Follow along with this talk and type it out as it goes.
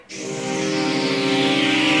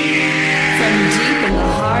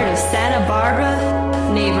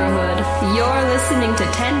listening to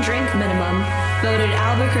 10 Drink Minimum, voted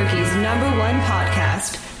Albuquerque's #1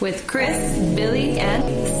 podcast with Chris, Billy,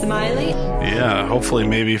 and Smiley. Yeah, hopefully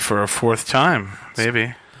maybe for a fourth time.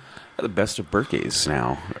 Maybe. The best of Berkeys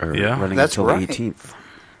now are running That's until right. the 18th.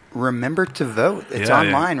 Remember to vote. It's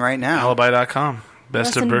online right now. Alibi.com.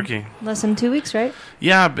 Best of Berkey. Less than 2 weeks, right?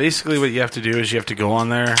 Yeah, basically what you have to do is you have to go on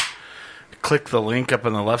there, click the link up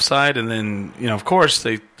on the left side, and then, of course,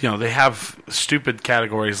 they have stupid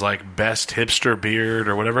categories like best hipster beard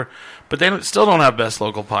or whatever, but they still don't have best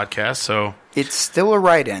local podcast, so... It's still a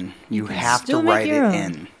write-in. You have to write it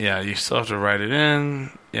in. Yeah, you still have to write it in.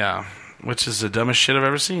 Yeah, which is the dumbest shit I've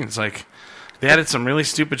ever seen. It's like... They added some really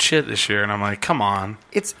stupid shit this year, and I'm like, come on.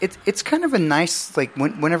 It's kind of a nice, like,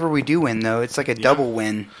 whenever we do win, though, it's like a double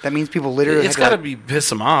win. That means people literally It's got to be piss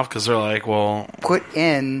them off, because they're like, well... Put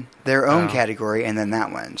in their own category, and then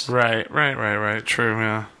that wins. Right. True,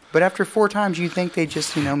 yeah. But after 4 times, you think they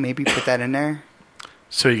just, maybe put that in there?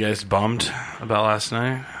 So you guys bummed about last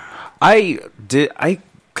night? I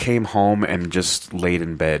came home and just laid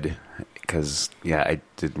in bed because, I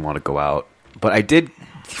didn't want to go out. But I did...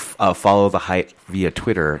 follow the hype via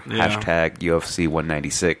Twitter, hashtag UFC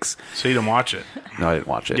 196. So you didn't watch it? No, I didn't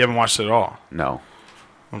watch it. You haven't watched it at all? No.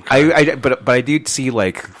 Okay. But I did see,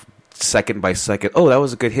 like, second by second, oh, that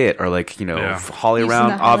was a good hit. Or, like, Holly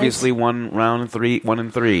Round obviously won round 1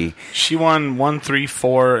 and 3. She won 1, 3,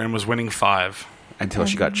 4 and was winning 5. Until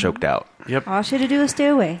she got choked out. Yep. All she had to do was stay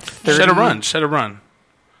away. She had a run.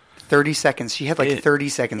 30 seconds. She had 30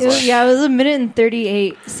 seconds left. Yeah, it was 1 minute and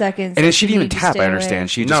 38 seconds. And she didn't even tap, I understand.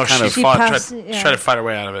 She just tried to fight her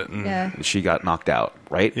way out of it. And she got knocked out,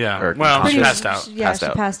 right? Yeah. She passed out. Yeah, she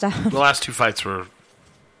passed out. The last 2 fights were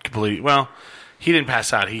complete. Well, he didn't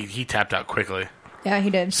pass out. He tapped out quickly. Yeah, he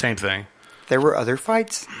did. Same thing. There were other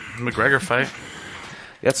fights? McGregor fight.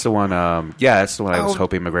 That's the one, that's the one I was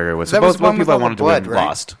hoping McGregor was. That was both people I wanted to win right?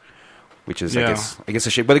 lost. Which is, I guess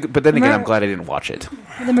a shame. But then again, I'm glad I didn't watch it.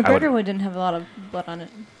 The McGregor one didn't have a lot of blood on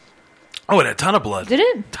it. Oh, it had a ton of blood. Did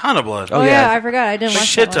it? Ton of blood. Oh, yeah, I forgot. I didn't watch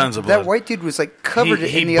shit that tons of blood. That white dude was, like, covered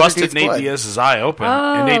in the other dude's blood. He busted Nate Diaz's eye open,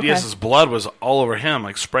 and Nate Diaz's blood was all over him,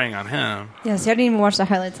 like spraying on him. Yeah, see, I didn't even watch the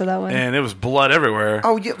highlights of that one. And it was blood everywhere.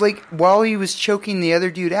 Oh, yeah, like, while he was choking the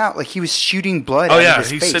other dude out, like, he was shooting blood out of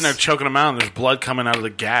his he's face. sitting there choking him out, and there's blood coming out of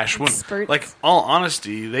the gash. Like, all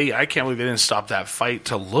honesty, I can't believe they didn't stop that fight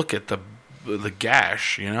to look at the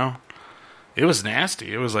gash, It was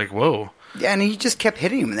nasty. It was like, whoa. Yeah, and he just kept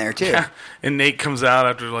hitting him there, too. Yeah. And Nate comes out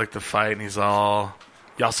after, like, the fight, and he's all,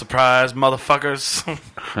 y'all surprised, motherfuckers?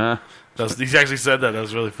 Huh? He actually said that. That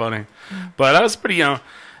was really funny. But that was pretty, and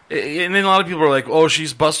then a lot of people were like, oh,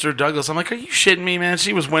 she's Buster Douglas. I'm like, are you shitting me, man?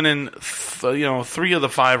 She was winning, 3 of the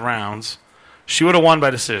 5 rounds. She would have won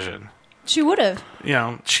by decision. She would have.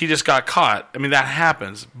 She just got caught. I mean, that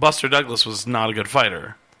happens. Buster Douglas was not a good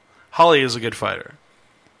fighter. Holly is a good fighter.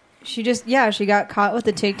 She got caught with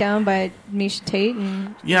a takedown by Miesha Tate,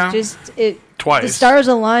 and twice. The stars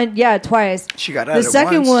aligned. Yeah, twice. She got out the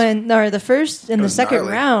second once. one, or the first in the second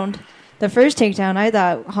gnarly. round. The first takedown, I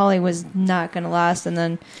thought Holly was not going to last, and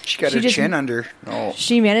then she got her chin under. Oh,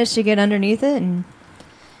 she managed to get underneath it, and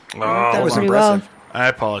that was pretty impressive. I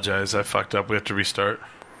apologize. I fucked up. We have to restart.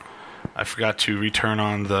 I forgot to return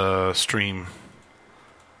on the stream.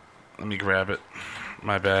 Let me grab it.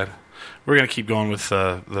 My bad. We're going to keep going with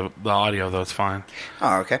the audio, though. It's fine.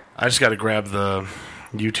 Oh, okay. I just got to grab the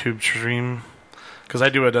YouTube stream because I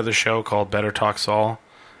do another show called Better Talk Saul,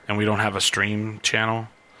 and we don't have a stream channel.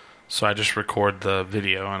 So I just record the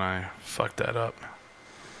video, and I fucked that up.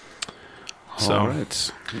 So, all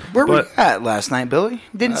right. Where were you at last night, Billy?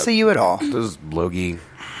 Didn't see you at all. This is Logie.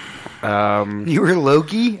 You were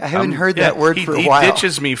Logie? I haven't heard that word for a while. He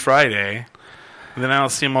ditches me Friday. And then I don't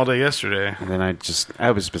see him all day yesterday. And then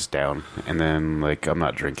I was just down. And then, like, I'm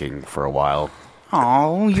not drinking for a while.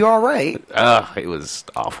 Oh, you all right? It was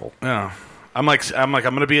awful. Yeah. I'm like, I'm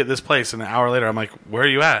going to be at this place. And an hour later, I'm like, where are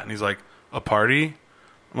you at? And he's like, a party?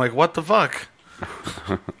 I'm like, what the fuck?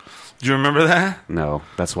 Do you remember that? No,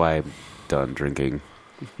 that's why I'm done drinking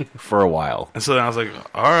for a while. And so then I was like,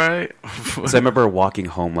 all right. So I remember walking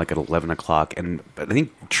home, like, at 11 o'clock. And I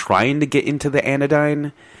think trying to get into the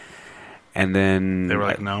Anodyne. And then they were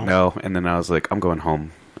like, no. No, and then I was like, I'm going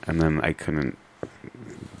home. And then I couldn't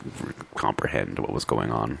comprehend what was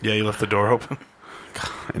going on. Yeah, you left the door open.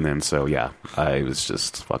 And then, so, I was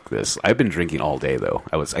just, fuck this. I've been drinking all day, though.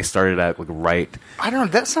 I started at, like, right... I don't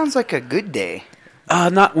know, that sounds like a good day.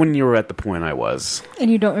 Not when you were at the point I was. And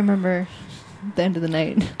you don't remember at the end of the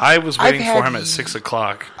night. I was waiting I've for had him at 6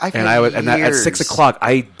 o'clock. I've And had at years 6 o'clock,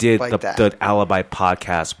 I did like the that. Alibi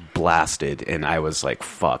podcast blasted, and I was like,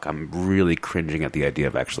 "Fuck!" I'm really cringing at the idea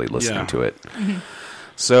of actually listening Yeah. to it.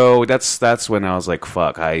 So that's when I was like,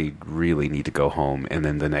 "Fuck!" I really need to go home. And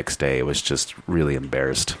then the next day, I was just really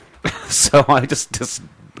embarrassed. So I just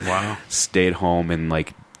Wow. stayed home and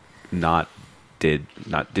like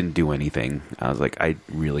didn't do anything. I was like, I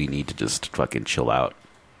really need to just fucking chill out.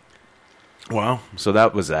 Wow. So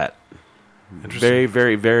that was that. Interesting. Very,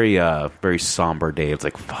 very, very, very somber day. It's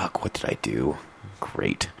like, fuck, what did I do?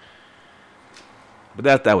 Great.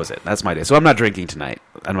 But that was it. That's my day. So I'm not drinking tonight.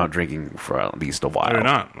 I'm not drinking for at least a while. No, you're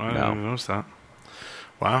not. I No. didn't notice that.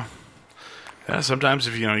 Wow. Yeah, sometimes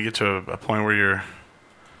if you get to a point where you're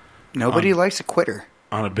Nobody likes a quitter.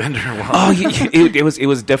 on a bender, well, Oh, it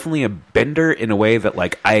was definitely a bender in a way that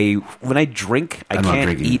like when I drink, I'm not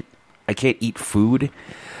drinking. I can't eat food.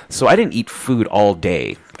 So I didn't eat food all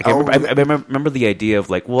day. Like I remember the idea of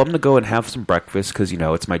like, well, I'm gonna go and have some breakfast because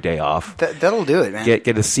it's my day off. That'll do it, man.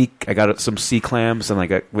 I got some sea clams and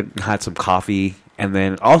went and had some coffee, and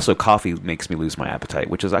then also coffee makes me lose my appetite,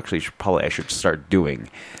 which is actually probably I should start doing,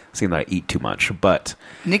 seeing that I eat too much. But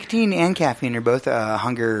Nicotine and caffeine are both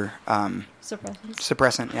hunger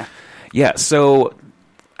suppressant. Yeah. yeah, so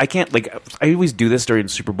I can't I always do this during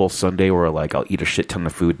Super Bowl Sunday where I'll eat a shit ton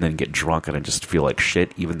of food and then get drunk and I just feel like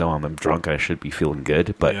shit, even though I'm drunk and I should be feeling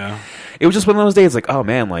good. But yeah. it was just one of those days like, oh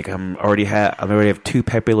man, like I already have 2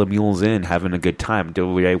 Pepe Le Mules in, having a good time.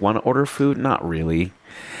 Do I want to order food? Not really.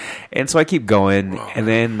 And so I keep going, and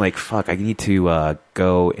then fuck, I need to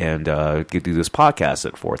go and do this podcast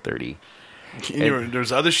at 4:30.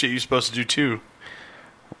 There's other shit you're supposed to do too.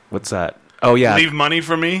 What's that? Oh yeah. Leave money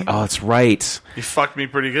for me. Oh, that's right. He fucked me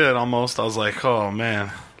pretty good, almost. I was like, oh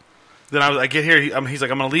man. Then I get here. He's like,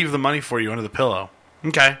 I'm gonna leave the money for you under the pillow.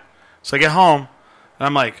 Okay. So I get home, and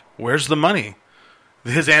I'm like, where's the money?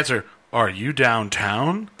 His answer: are you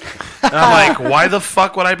downtown? And I'm like, why the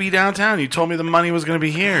fuck would I be downtown? You told me the money was gonna be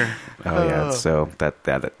here. Oh yeah. So that's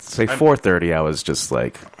 4:30. I was just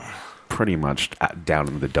pretty much down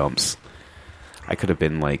in the dumps. I could have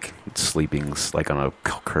been sleeping on a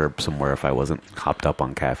curb somewhere if I wasn't hopped up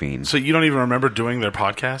on caffeine. So you don't even remember doing their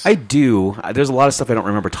podcast? I do. There's a lot of stuff I don't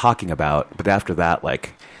remember talking about, but after that,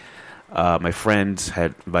 my friend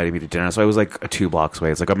had invited me to dinner, so I was 2 blocks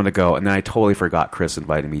away. It's I'm going to go, and then I totally forgot Chris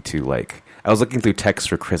invited me to I was looking through texts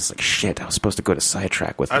for Chris. Shit, I was supposed to go to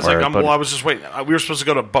Sidetrack with. I was I was just waiting. We were supposed to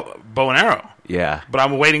go to Bow and Arrow. Yeah, but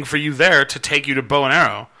I'm waiting for you there to take you to Bow and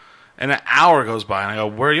Arrow, and an hour goes by, and I go,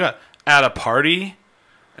 "Where are you at?" At a party,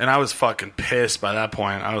 and I was fucking pissed by that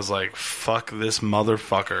point. I was like, "Fuck this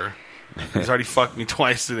motherfucker! He's already fucked me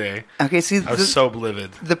twice today." Okay, see, I was so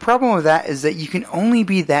livid. The problem with that is that you can only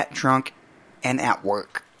be that drunk and at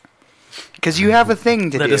work because you have a thing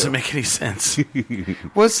to do. That doesn't make any sense.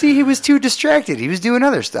 Well, see, he was too distracted. He was doing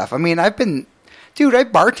other stuff. I mean, I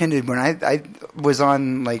bartended when I was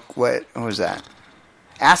on what was that?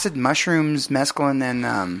 Acid, mushrooms, mescaline,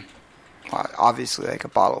 and obviously a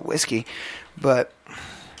bottle of whiskey, but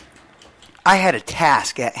I had a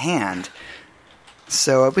task at hand,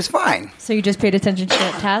 so it was fine. So you just paid attention to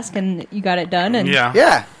that task and you got it done, and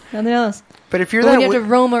Yeah. nothing else. But if you're But when you have to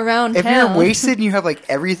roam around if town, you're wasted and you have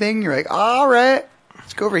everything, you're all right,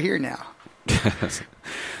 let's go over here now.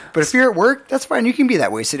 But if you're at work, that's fine. You can be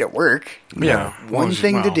that wasted at work. You have one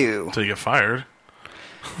thing to do until you get fired.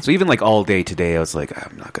 So even all day today, I was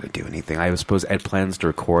I'm not going to do anything. I was supposed I had plans to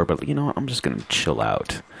record, but you know what? I'm just going to chill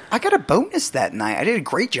out. I got a bonus that night. I did a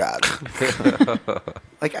great job.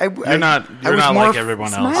 You're not like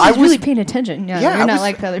everyone else. I was really paying attention. Yeah, you're not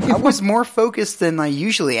like the other people. I was more focused than I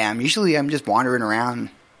usually am. Usually I'm just wandering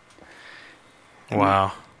around.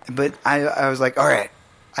 Wow. But I was like, all right,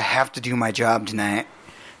 I have to do my job tonight,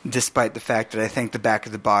 despite the fact that I think the back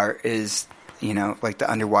of the bar is, the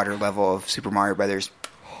underwater level of Super Mario Brothers.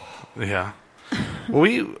 Yeah. Well,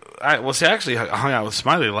 I actually hung out with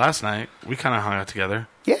Smiley last night. We kind of hung out together.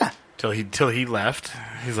 Yeah. Till he left.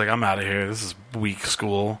 He's like, I'm out of here. This is weak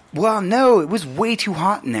school. Well, no, it was way too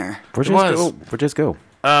hot in there. Where'd you just go?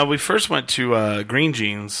 We first went to Green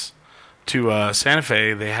Jeans to Santa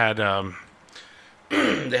Fe. They had a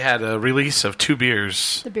release of 2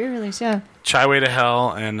 beers. The beer release, yeah. Chai Way to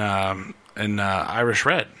Hell and Irish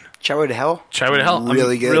Red. Chai Way to Hell? Chai Way to Hell.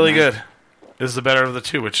 Really good. Really man. good. This is the better of the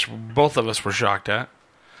 2, which both of us were shocked at.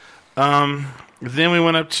 Then we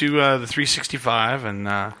went up to the 365,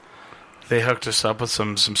 and they hooked us up with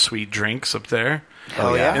some sweet drinks up there.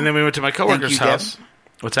 Oh, yeah? And then we went to my coworker's house. Devin.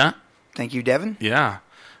 What's that? Thank you, Devin. Yeah.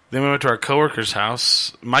 Then we went to our coworker's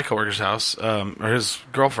house, my coworker's house, or his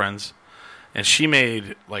girlfriend's, and she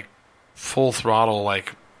made full throttle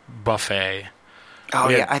like buffet. Oh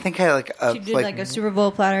We yeah, had- I think I had like a She did like a Super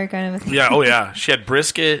Bowl platter kind of a thing. Yeah, oh yeah. She had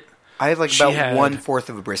brisket, I had like she about had, 1/4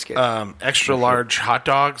 of a brisket. extra large hot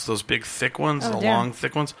dogs, those big thick ones, Oh, the damn. long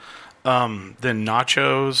thick ones. Then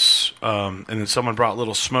nachos, and then someone brought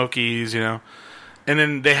little Smokies, you know. And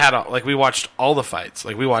then they had like we watched all the fights.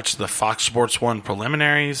 Like we watched the Fox Sports 1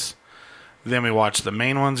 preliminaries. Then we watched the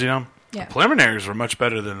main ones, you know. Yeah. Preliminaries were much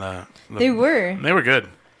better than the They were. They were good.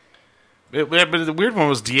 But the weird one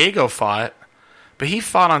was Diego fought, but he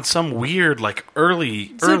fought on some weird like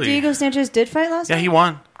early. So Diego Sanchez did fight last Yeah, night? he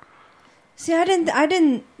won. See, I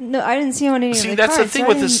didn't see him on any See, of the that's the cards, thing so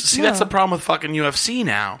with I this. didn't See, that's the know. problem with fucking UFC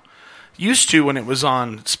now. Used to, when it was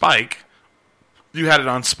on Spike, you had it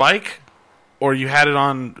on Spike, or you had it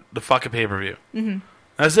on the fucking pay-per-view. Mm-hmm.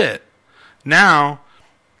 That's it. Now,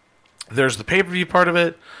 there's the pay-per-view part of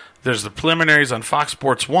it. There's the preliminaries on Fox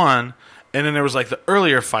Sports 1, and then there was like the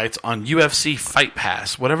earlier fights on UFC Fight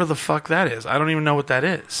Pass, whatever the fuck that is. I don't even know what that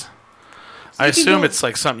is. I you can assume go- it's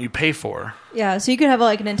like something you pay for. Yeah, so you could have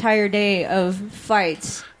like an entire day of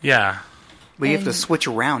fights. Yeah. but you have to and- switch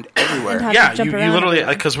around everywhere. and have Yeah, to jump you around literally,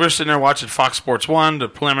 everywhere. because we're sitting there watching Fox Sports 1, the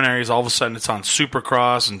preliminaries, all of a sudden it's on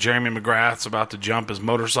Supercross, and Jeremy McGrath's about to jump his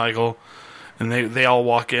motorcycle, and they all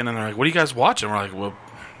walk in, and they're like, what are you guys watching? We're like, well,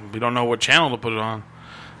 we don't know what channel to put it on.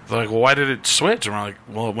 They're like, well, why did it switch? And we're like,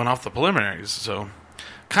 well, it went off the preliminaries. So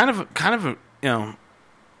kind of, you know,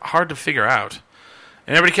 hard to figure out.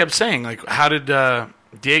 And everybody kept saying, like, how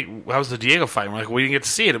was the Diego fight? And we're like, well, you didn't get to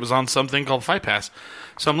see it. It was on something called Fight Pass.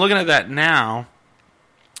 So I'm looking at that now,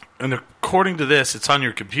 and according to this, it's on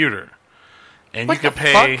your computer. And What you can the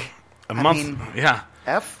pay fuck? a I month. mean- Yeah.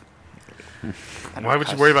 F? I don't Why would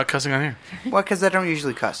you cuss. worry about cussing on here? Well, because I don't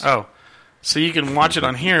usually cuss. Oh. So you can watch it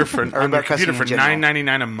on here for on your about cussing computer for in general.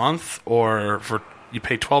 $9.99 a month, or for you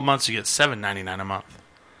pay 12 months, you get $7.99 a month.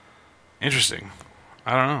 Interesting.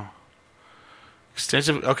 I don't know.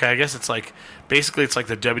 Extensive. Okay, I guess it's like basically it's like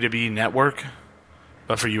the WWE Network,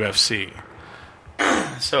 but for UFC.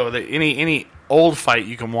 So any old fight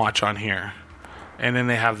you can watch on here, and then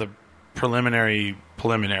they have the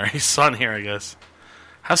preliminaries on here. I guess.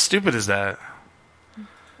 How stupid is that? So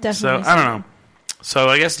Definitely. I don't know. So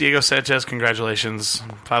I guess Diego Sanchez, congratulations,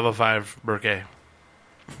 505 birthday.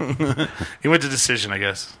 He went to decision, I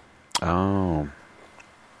guess. Oh.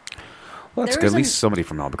 Well, that's There good. was At least somebody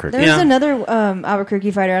from Albuquerque. There's Yeah. another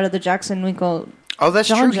Albuquerque fighter out of the Jackson Winkle. Oh, that's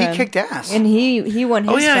true. John. He kicked ass. And he won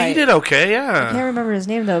his Oh yeah, fight. he did okay. I can't Yeah, remember his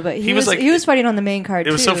name though, but He was like- he was fighting on the main card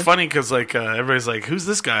it was too. so funny because like everybody's like, "Who's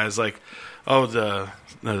this guy?" It's like, "Oh, the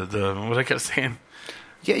what I kept saying."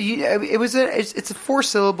 Yeah, it's 4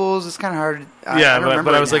 syllables. It's kind of hard. Yeah, don't remember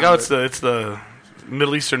but I it was like, now, "Oh, it's the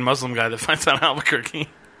Middle Eastern Muslim guy that fights out of Albuquerque."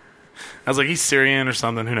 I was like, "He's Syrian or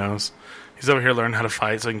something. Who knows? He's over here learning how to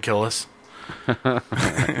fight so he can kill us."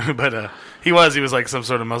 But he was like some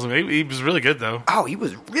sort of Muslim. He was really good though. Oh, he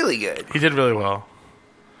was really good. He did really well.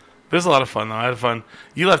 It was a lot of fun though. I had fun.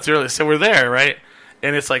 You left early, so we're there, right?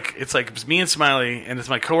 And it's like it's me and Smiley, and it's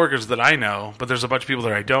my coworkers that I know, but there's a bunch of people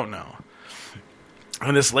that I don't know.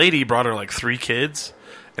 And this lady brought her like 3 kids,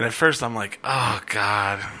 and at first I'm like, oh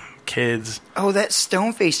god, kids, Oh, that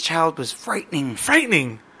stone-faced child was frightening.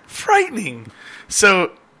 frightening.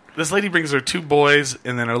 So this lady brings her 2 boys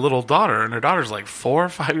and then her little daughter, and her daughter's like 4 or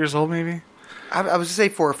 5 years old, maybe. I was going to say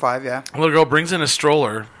 4 or 5, yeah. The little girl brings in a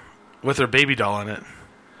stroller with her baby doll in it,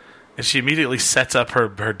 and she immediately sets up her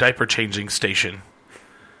diaper changing station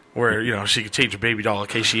where, you know, she could change her baby doll in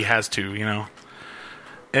case she has to, you know.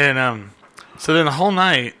 And so then the whole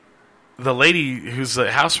night, the lady whose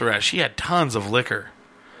house we're at, she had tons of liquor.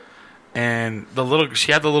 And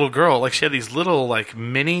she had the little girl, like she had these little like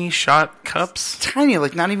mini shot cups. Tiny,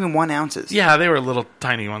 like not even 1 ounces. Yeah, they were little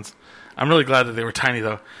tiny ones. I'm really glad that they were tiny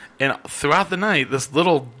though. And throughout the night, this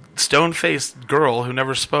little stone-faced girl who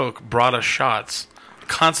never spoke brought us shots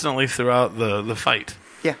constantly throughout the fight.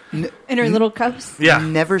 Yeah. in her little cups. Yeah,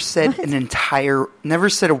 Never said never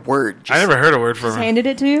said a word. I never heard a word from Just her. handed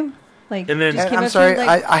it to you. Like, And then- just came I'm up to you, sorry.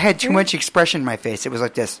 like, I had too "Here?" much expression in my face. It was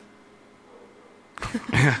like this.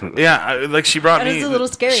 Yeah, like she brought That me is a little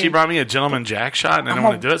scary. She brought me a Gentleman Jack shot, and I don't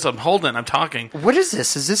want to do it, so I'm holding it. I'm talking. What is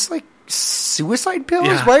this? Is this like suicide pills?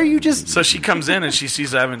 Yeah. Why are you just... So she comes in and she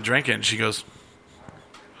sees I haven't drank it, and she goes,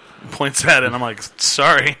 points at it, and I'm like,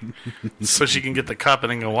 sorry, so she can get the cup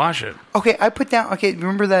and then go wash it. Okay, I put down... Okay,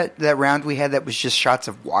 remember that round we had that was just shots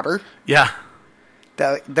of water? Yeah,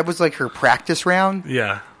 That was like her practice round.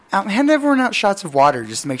 yeah. Hand everyone out shots of water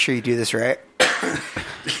just to make sure you do this right.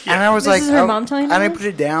 And I was This like... is her mom telling you And I this? put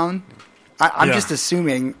it down. I'm Yeah. just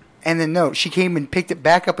assuming. And then, no, she came and picked it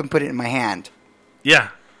back up and put it in my hand. Yeah.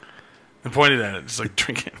 and pointed at it, just like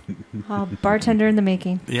drinking. Oh, bartender in the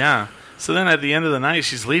making. Yeah. So then at the end of the night,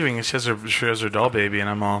 she's leaving, and she has her doll baby, and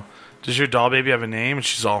I'm all, does your doll baby have a name? And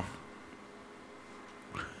she's all,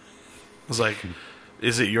 I was like,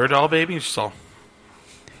 is it your doll baby? And she's all,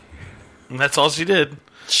 and that's all she did.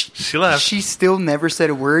 She left. She still never said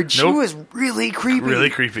a word. She Nope. was really creepy. Really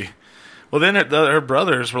creepy. Well, then her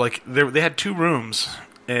brothers were like, they had 2 rooms,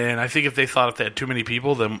 and I think if they had too many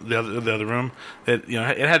people, then the other room, it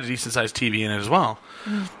had a decent sized TV in it as well.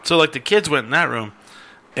 So like the kids went in that room,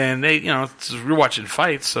 and they, we were watching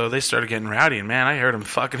fights, so they started getting rowdy, and man, I heard them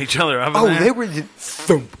fucking each other up. Oh, in there. they were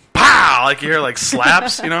thump. Pow! Like you hear like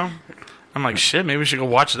slaps, I'm like, shit, maybe we should go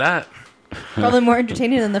watch that. Probably more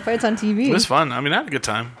entertaining than the fights on TV. It was fun. I mean, I had a good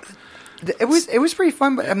time. It was pretty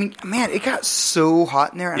fun, but I mean, man, it got so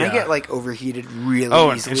hot in there, and I Yeah. get like overheated really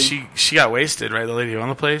Oh, and easily. she got wasted, right? The lady who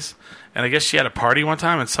owned the place. And I guess she had a party one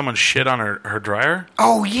time, and someone shit on her dryer.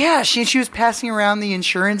 Oh yeah, she was passing around the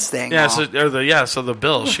insurance thing. Yeah, Oh. so the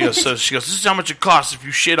bill. She goes, this is how much it costs if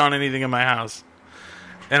you shit on anything in my house.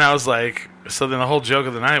 And I was like, so then the whole joke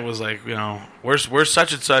of the night was like, where's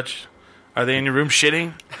such and such? Are they in your room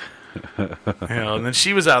shitting? And then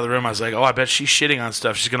she was out of the room. I was like, oh, I bet she's shitting on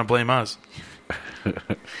stuff. She's gonna blame us. She's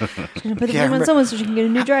gonna put the Yeah, blame on someone so she can get a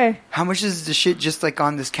new dryer. How much is the shit just like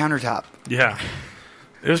on this countertop? Yeah,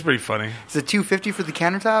 it was pretty funny, Is it $250 for the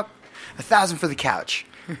countertop? $1,000 for the couch.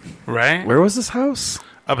 right? Where was this house?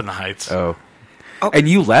 Up in the Heights. Oh. Oh. And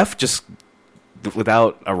you left just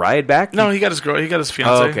without a ride back? No, he got his girl. He got his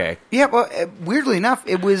fiance. Oh, okay. Yeah, well, weirdly enough,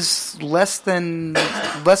 it was less than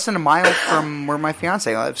a mile from where my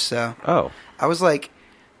fiance lives. So Oh. I was like,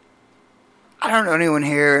 I don't know anyone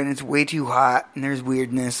here, and it's way too hot, and there's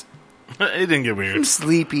weirdness. It didn't get I'm weird.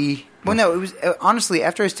 sleepy. Well, no, it was honestly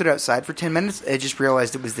after I stood outside for 10 minutes, I just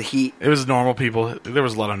realized it was the heat. It was normal people. There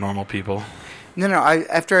was a lot of normal people. No,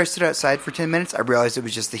 after I stood outside for 10 minutes, I realized it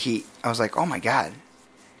was just the heat. I was like, oh my god.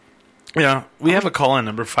 Yeah, we have a call-in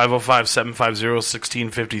number,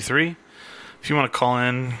 505-750-1653. If you want to call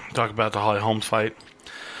in, talk about the Holly Holmes fight.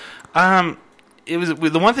 It was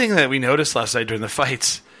the one thing that we noticed last night during the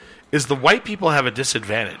fights is the white people have a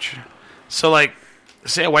disadvantage. So, like,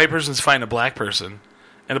 say a white person's fighting a black person,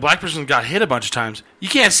 and the black person got hit a bunch of times, you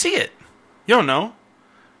can't see it. You don't know.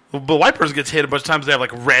 But the white person gets hit a bunch of times, they have,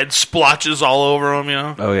 like, red splotches all over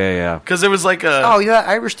them, Oh, yeah. Because there was, like, a... Oh, yeah, that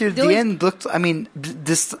Irish dude at The the only- end looked, I mean,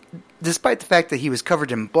 despite the fact that he was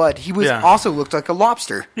covered in blood, he was Yeah. also looked like a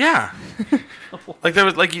lobster. Yeah.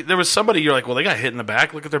 there was somebody, you're like, well, they got hit in the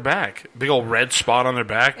back. Look at their back. Big old red spot on their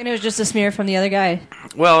back. And it was just a smear from the other guy.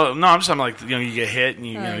 Well, no, I'm just talking like, you get hit and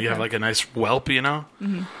you okay. have like a nice whelp,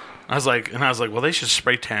 Mm-hmm. I was like, well, they should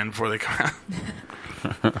spray tan before they come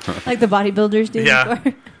out. Like the bodybuilders do Yeah.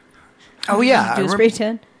 before. Oh, yeah. Do a spray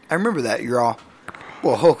tan. I remember that. You're all,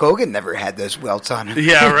 well, Hulk Hogan never had those welts on him.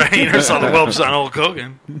 Yeah, right. You never saw the whelps on Hulk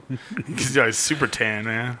Hogan. He's super tan,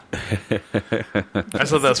 man. I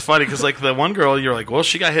thought that was funny because, like, the one girl, you're like, well,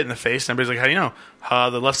 she got hit in the face. And everybody's like, how do you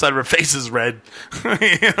know? The left side of her face is red.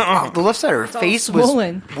 Oh, the left side of her all face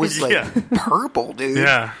swollen. was like Yeah. purple, dude.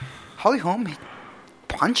 Yeah. Holly Holm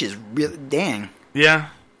punches really, dang. Yeah.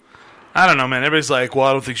 I don't know, man. Everybody's like, well,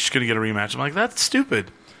 I don't think she's going to get a rematch. I'm like, that's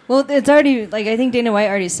stupid. Well, it's already, like, I think Dana White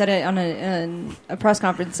already said it on a press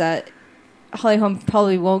conference that Holly Holm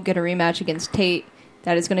probably won't get a rematch against Tate,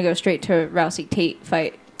 that is going to go straight to Rousey-Tate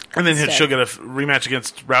fight. And then instead. she'll get a rematch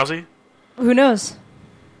against Rousey? Who knows?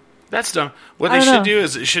 That's dumb. What I they don't should know. do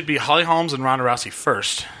is it should be Holly Holmes and Ronda Rousey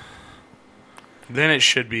first. Then it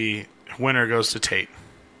should be winner goes to Tate.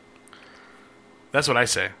 That's what I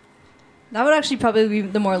say. That would actually probably be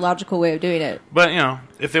the more logical way of doing it. But,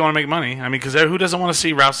 if they want to make money, I mean, because who doesn't want to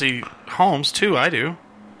see Rousey Holmes, too? I do.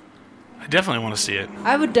 I definitely want to see it.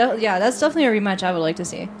 I would, yeah, that's definitely a rematch I would like to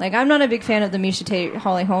see. Like, I'm not a big fan of the Misha Tate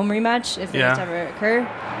Holly Holm rematch if it Yeah. was to ever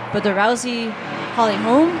occur, but the Rousey Holly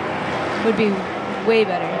Holm would be way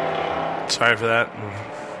better. Sorry for that.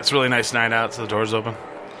 It's a really nice night out, so the door's open.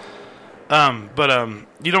 But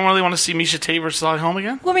you don't really want to see Misha Tate versus Holly Holm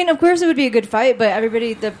again? Well, I mean, of course it would be a good fight, but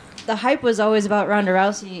everybody, the hype was always about Ronda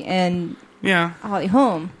Rousey and Yeah. Holly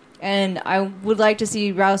Holm, and I would like to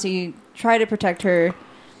see Rousey try to protect her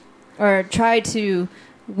or try to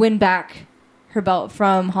win back her belt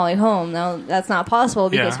from Holly Holm. Now that's not possible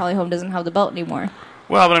because Yeah. Holly Holm doesn't have the belt anymore.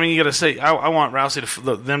 Well, but I mean, you got to say, I want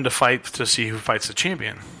Rousey them to fight to see who fights the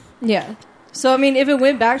champion. Yeah. So I mean, if it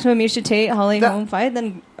went back to a Misha Tate Holly That- Holm fight,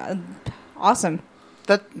 then awesome.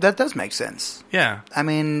 That does make sense. Yeah. I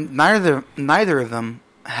mean, neither of them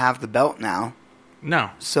have the belt now,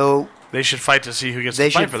 No. so They should fight to see who gets they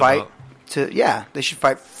to fight should for fight the belt. they should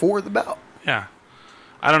fight for the belt. Yeah.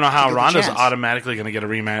 I don't know how Give it a Ronda's chance. automatically going to get a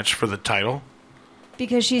rematch for the title.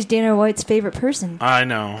 Because she's Dana White's favorite person. I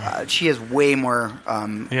know. She has way more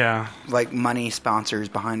Yeah. like money sponsors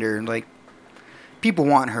behind her. Like people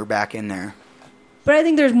want her back in there. But I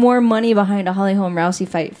think there's more money behind a Holly Holm Rousey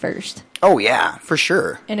fight first. Oh yeah, for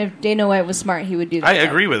sure. And if Dana White was smart, he would do that. I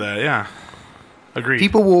agree with that, yeah. Agreed.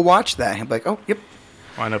 People will watch that and be like, oh, yep.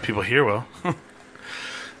 Well, I know people here will.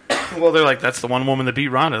 Well, they're like, that's the one woman that beat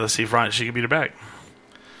Ronda. Let's see if she can beat her back.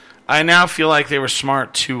 I now feel like they were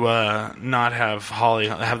smart to not have Holly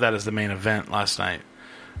have that as the main event last night.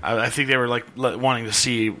 I think they were like wanting to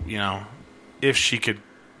see, you know, if she could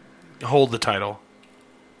hold the title.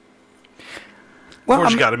 Well,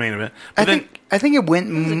 Before she got a main event. But I think it went.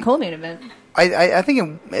 It was a co-main event. I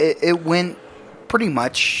think it went pretty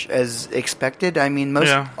much as expected. I mean,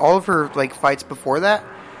 all of her like fights before that,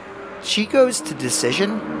 she goes to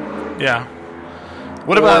decision. yeah.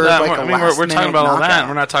 What about that? like I a mean, we're talking last-minute about all that. knockout.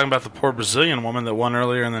 We're not talking about the poor Brazilian woman that won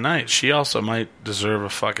earlier in the night. She also might deserve a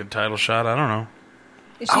fucking title shot. I don't know.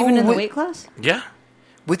 Is she even in the wait. weight class? Yeah.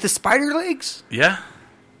 With the spider legs, Yeah.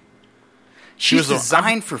 she's was the-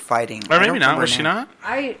 designed for fighting. Or I maybe don't not. remember Was her she name. not?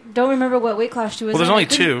 I don't remember what weight class she was Well, there's in. only I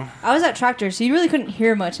couldn't- two. I was at Tractor, so you really couldn't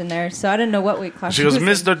hear much in there, so I didn't know what weight class She goes, was in.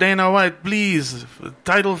 Mr. Dana White, please,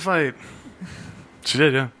 title fight. She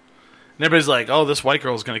did, yeah. And everybody's like, oh, this white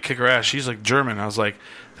girl's going to kick her ass. She's like German. I was like,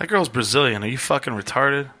 that girl's Brazilian. Are you fucking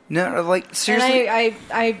retarded? No, like And seriously.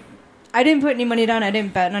 I didn't put any money down. I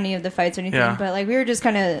didn't bet on any of the fights or anything. Yeah. But like we were just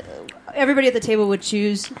kind of everybody at the table would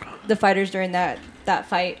choose the fighters during that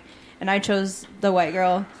fight, and I chose the white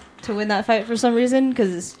girl to win that fight for some reason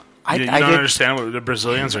because. You don't understand what the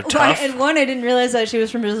Brazilians are Well, tough. and one, I didn't realize that she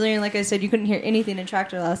was from Brazilian. Like I said, you couldn't hear anything in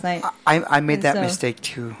Tractor last night. I made And that so- mistake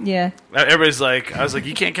too. Yeah. Everybody's like, I was like,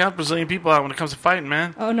 you can't count Brazilian people out when it comes to fighting,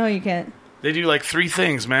 man. Oh no, you can't. They do like three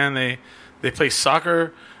things, man. They play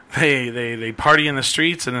soccer, they party in the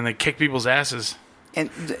streets, and then they kick people's asses.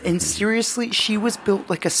 And seriously, she was built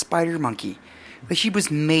like a spider monkey. Like she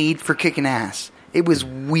was made for kicking ass. It was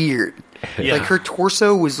weird. Yeah. Like her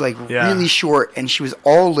torso was like Yeah. really short, and she was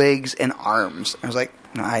all legs and arms. I was like,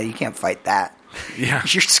 nah, you can't fight that. Yeah.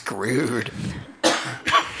 You're screwed.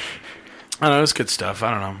 I don't know, it's good stuff. I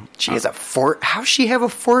don't know. She has a how's she have a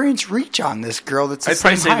 4-inch reach on this girl that's the I'd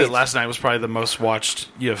probably same say height? that last night was probably the most watched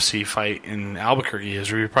UFC fight in Albuquerque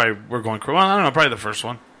history. We're going crazy. Well, I don't know, probably the first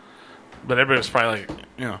one. But everybody was probably like,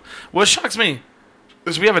 you know. What shocks me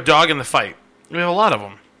is we have a dog in the fight. We have a lot of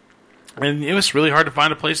them. And it was really hard to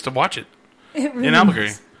find a place to watch it It really in Albuquerque.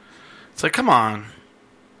 was. It's like, come on.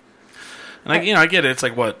 And I get it. It's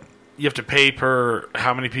like, what? You have to pay per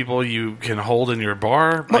how many people you can hold in your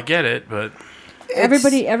bar? I get it, but...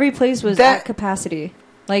 Every place was that- at capacity.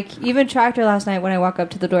 Like even Tractor last night when I walk up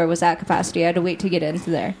to the door was at capacity. I had to wait to get into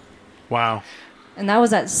there, Wow. and that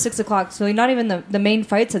was at 6:00. So not even the main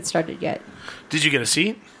fights had started yet. Did you get a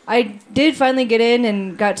seat? I did finally get in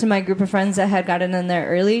and got to my group of friends that had gotten in there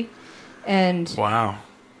early, and Wow.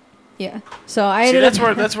 yeah. So I See, ended that's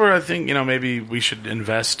up. that's where I think maybe we should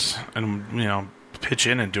invest and pitch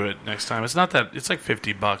in and do it next time. It's not that it's like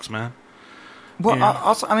 $50, man. Well, Yeah.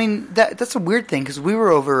 also, I mean, that's a weird thing because we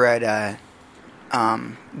were over at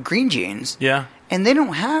Green Jeans, Yeah. and they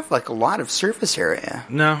don't have like a lot of surface area.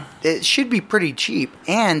 No. It should be pretty cheap,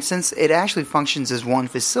 and since it actually functions as one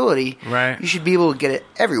facility, Right. you should be able to get it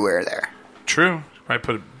everywhere there. True.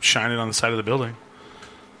 Probably shine it on the side of the building.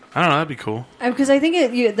 I don't know. That'd be cool. Because I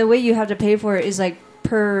think the way you have to pay for it is like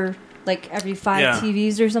per like every 5 Yeah.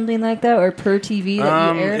 TVs or something like that, or per TV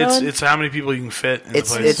that you air it on. It's how many people you can fit in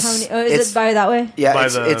It's- the place. How many, is it's- it by that way? Yeah, by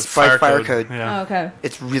it's the by fire code. Yeah. Oh, okay.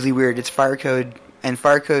 It's really weird. It's fire code, and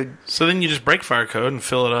fire code So then you just break fire code and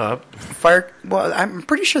fill it up. Well, I'm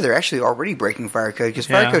pretty sure they're actually already breaking fire code because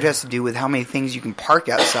Yeah. fire code has to do with how many things you can park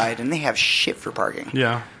outside, and they have shit for parking.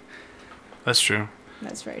 Yeah. That's true.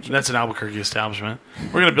 That's very true. That's an Albuquerque establishment.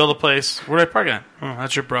 We're going to build a place. Where do I park at? Oh,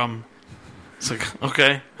 that's your problem. It's like,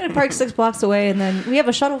 okay. I'm gonna park 6 blocks away, and then we have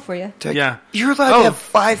a shuttle for you. It's like, Yeah. you're allowed Oh. to have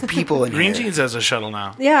 5 people in Green here. Jeans has a shuttle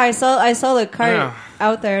now. Yeah, I saw the cart Yeah.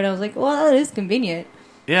 out there, and I was like, well, that is convenient.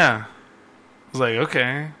 Yeah. I was like,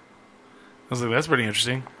 okay. I was like, that's pretty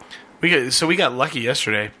interesting. We got lucky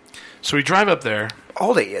yesterday. So we drive up there.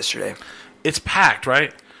 All day yesterday. It's packed,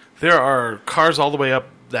 right? There are cars all the way up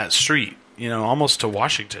that street, almost to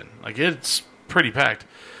Washington. Like, it's pretty packed.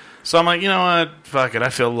 So I'm like, you know what? Fuck it. I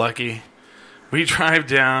feel lucky. We drive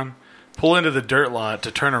down, pull into the dirt lot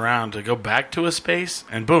to turn around to go back to a space,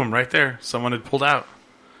 and boom, right there, someone had pulled out.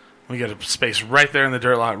 We got a space right there in the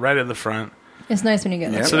dirt lot, right in the front. It's nice when you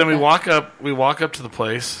get. Yeah. lucky So then we like that. walk up to the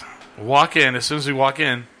place, walk in. As soon as we walk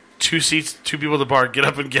in, 2 seats, 2 people at the bar, get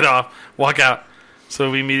up and get off, walk out. So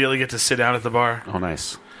we immediately get to sit down at the bar. Oh,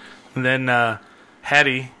 nice. And then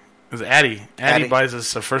Addie buys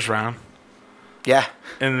us the first round. Yeah.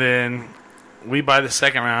 And then we buy the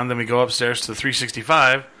second round. Then we go upstairs to the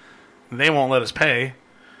 365. And they won't let us pay.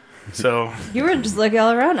 So You were just lucky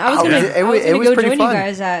all around. I was gonna, it I was gonna was go pretty join fun. you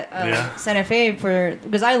guys at Santa Fe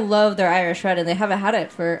because I love their Irish Red and they haven't had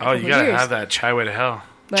it for a couple you gotta years. have that Chai Way to Hell.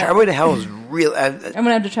 But Charway to Hell is real. I'm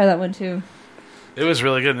gonna have to try that one too. It was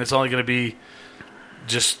really good, and it's only gonna be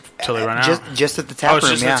just till they run out. Just at the tap it's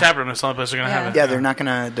room. just Yeah. the tap room. That's the only place they're gonna have it. Yeah, they're not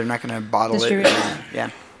gonna bottle Distribute it. it. Yeah.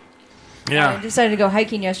 I Yeah. decided to go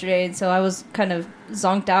hiking yesterday, and so I was kind of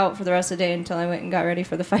zonked out for the rest of the day until I went and got ready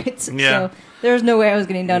for the fights. Yeah. So there was no way I was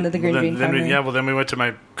getting down to the Green Bean then Farm. then we went to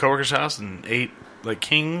my coworker's house and ate like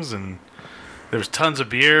kings, and there was tons of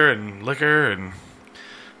beer and liquor, and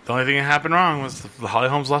the only thing that happened wrong was the Holly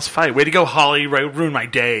Holmes lost fight. Way to go, Holly! Ruined my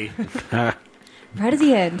day. Right at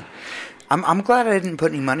the end. I'm glad I didn't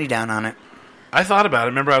put any money down on it. I thought about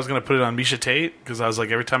it. Remember, I was going to put it on Misha Tate because I was like,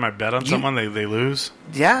 every time I bet on someone, they lose.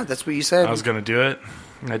 Yeah, that's what you said. I was going to do it.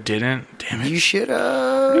 I didn't. Damn it. You should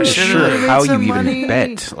have. should've. Sure. How you some even money.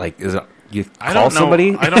 bet? Like, is it you I call don't know.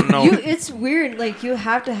 somebody? I don't know. It's weird. Like you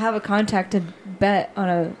have to have a contact to bet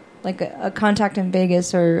on a contact in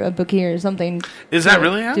Vegas or a bookie or something. Is that to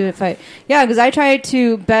really how? do a fight? Yeah, because I tried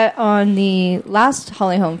to bet on the last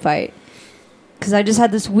Holly Holm fight because I just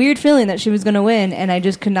had this weird feeling that she was going to win, and I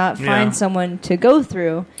just could not find Yeah. someone to go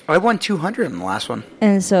through. I won 200 in the last one.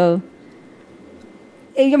 And so,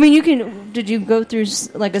 I mean, you can. Did you go through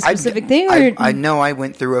like a specific thing, or I know I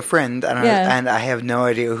went through a friend, and, Yeah. and I have no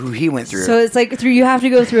idea who he went through. So it's like through you have to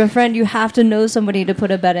go through a friend. You have to know somebody to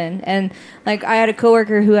put a bet in. And like I had a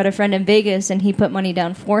coworker who had a friend in Vegas, and he put money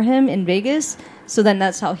down for him in Vegas. So then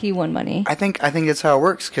that's how he won money. I think that's how it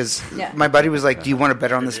works because Yeah. my buddy was like, "Do you want to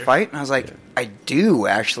bet on this fight?" And I was like, "I do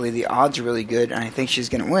actually. The odds are really good, and I think she's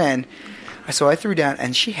going to win." So I threw down,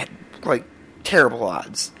 and she had like terrible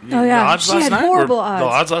odds. Oh, yeah. The odds She last had night horrible were, odds. The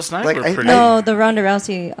odds last night Like, were I- pretty. No, the Ronda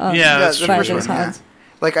Rousey. Yeah, that's the true. first those one, yeah. odds.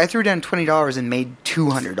 Like I threw down $20 and made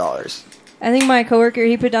 $200. I think my coworker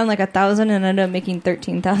he put down like 1,000 and ended up making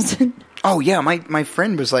 13,000. Oh yeah, my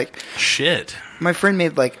friend was like, Shit. my friend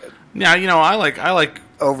made like Yeah, I like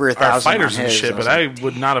over our 1,000 fighters on and his. shit, was but like, I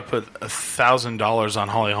would not have put $1,000 on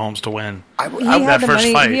Holly Holmes to win. I, He I, had the first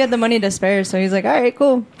money. fight. He had the money to spare, so he's like, "All right,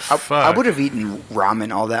 cool." I would have eaten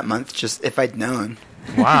ramen all that month just if I'd known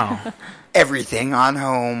Wow. everything on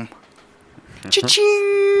home.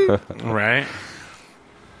 Cha-ching! Right.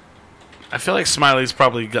 I feel like Smiley's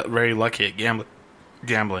probably got very lucky at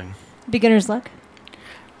gambling. Beginner's luck.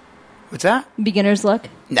 What's that? Beginner's luck.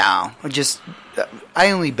 No,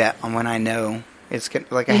 I only bet on when I know it's gonna,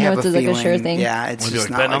 like I You know have it's a like a feeling. sure thing. Yeah, it's Would you just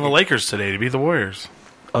like not betting on the like Lakers today to beat the Warriors?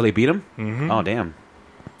 Oh, they beat him? Mm-hmm. Oh, damn.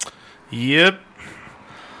 Yep.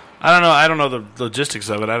 I don't know the logistics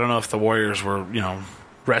of it. I don't know if the Warriors were,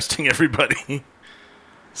 resting everybody.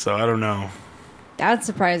 So I don't know. That's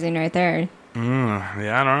surprising, right there.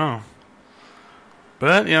 Yeah, I don't know.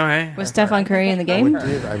 But, hey. Was Stephon Curry in the We game?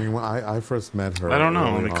 did. I mean, when I first met her. I don't know.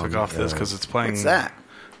 Let early me click on, off this because it's playing. What's that?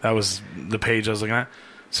 That was the page I was looking at.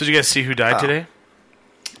 So did you guys see who died today?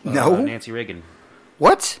 No. Nancy Reagan.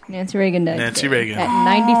 What? Nancy Reagan died. Nancy today Reagan. at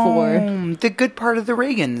 94. The good part of the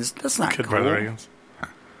Reagans. That's not Good cool. part of the Reagans.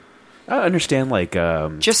 I understand, like,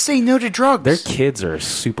 Just say no to drugs. their kids are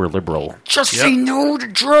super liberal. Just Yep. say no to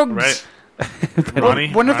drugs. Right? Well,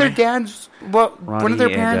 Ronnie? one of their Ronnie? dads. Well, one of their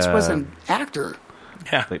Ronnie parents and, was an actor.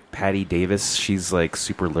 Yeah. Like, Patty Davis, she's, like,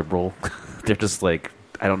 super liberal. They're just, like,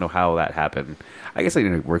 I don't know how that happened. I guess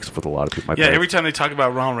it works with a lot of people. Yeah, every time they talk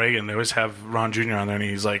about Ronald Reagan, they always have Ron Jr. on there, and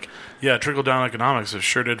he's like, yeah, trickle-down economics. It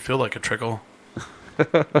sure did feel like a trickle.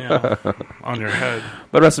 On your head.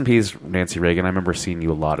 But rest in peace, Nancy Reagan. I remember seeing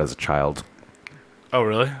you a lot as a child. Oh,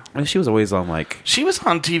 really? And she was always on, like... She was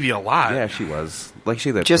on TV a lot. Yeah, she was. Like, she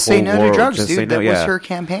had Just whole say no war, to drugs, just dude. say no, That yeah. was her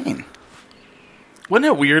campaign. Wasn't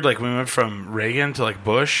it weird, like, when we went from Reagan to, like,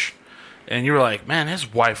 Bush, and you were like, man,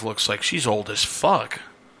 his wife looks like she's old as fuck.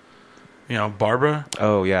 Barbara.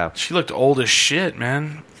 Oh, yeah. She looked old as shit,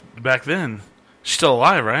 man, back then. She's still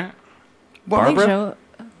alive, right? Barbara?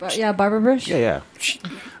 Yeah, Barbara Bush. Yeah, yeah.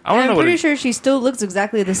 I want to I'm know what pretty sure she still looks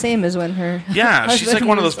exactly the same as when her. Yeah, she's like husband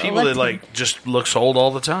one of was those people that, elected. like, just looks old all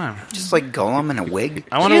the time. Just like Gollum in a wig.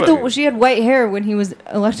 I want She had white hair when he was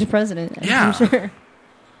elected president. Yeah. I'm sure.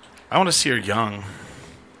 I want to see her young.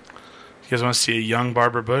 You guys want to see a young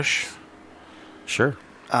Barbara Bush? Sure.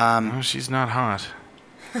 No, she's not hot.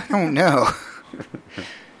 I don't know.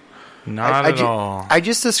 Not at all. I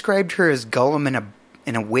just described her as Gollum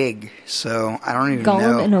in a wig, so I don't even Gollum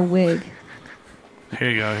know. in a wig. Here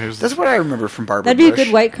you go. Here's That's what I remember from Barbara That'd be a Bush.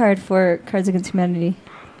 good white card for Cards Against Humanity.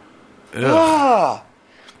 Ugh. Oh,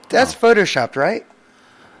 that's photoshopped, right?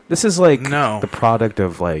 This is like No. the product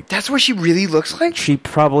of like That's what she really looks like. she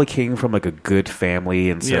probably came from like a good family,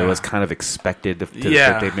 and so Yeah. it was kind of expected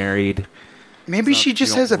Yeah. that they married. Maybe So she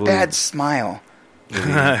just you has a don't bad really- smile.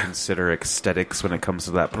 Really consider aesthetics when it comes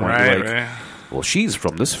to that point. Right, like, right. well, she's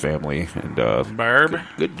from this family, and Barb.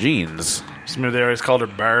 good genes. Just remember they always called her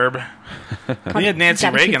Barb. We had Nancy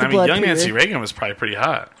Gotta keep Reagan. the I mean, blood young pure. Nancy Reagan was probably pretty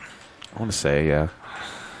hot. I want to say, yeah.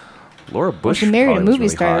 Laura Well, Bush. she married a probably was movie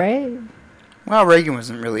really star, hot. right? Well, Reagan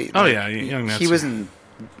wasn't really. Oh, yeah, young Nancy. He wasn't.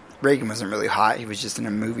 Reagan wasn't really hot. He was just in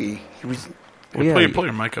a movie. He was. Well, yeah, pull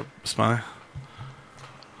your mic up, Smiley.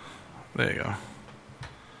 There you go.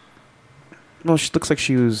 No, she looks like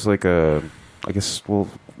she was like a. I guess. Well,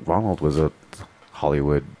 Ronald was a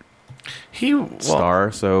Hollywood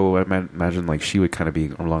star, so I imagine like she would kind of be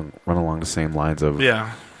run along the same lines of.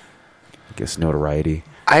 Yeah. I guess notoriety.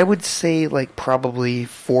 I would say like probably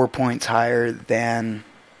 4 points higher than.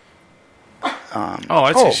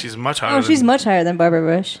 I'd say she's much higher. Oh, she's much higher than Barbara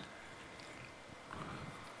Bush.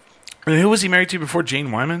 And who was he married to before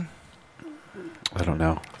Jane Wyman? I don't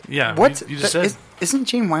know. Yeah, What? you just said? Isn't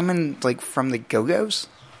Jane Wyman like from the Go-Go's?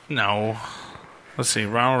 No. Let's see,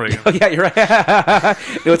 Ronald Reagan. Oh yeah, you're right.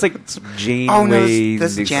 No, it's like Jane. Oh, no, Way-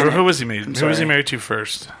 that's Or Janet. who was he married? I'm Who was he sorry. married to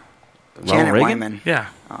first? Ronald Janet Reagan? Wyman. Yeah,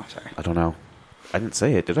 Oh, sorry. I don't know. I didn't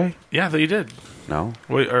say it, did I? yeah, that you did. No.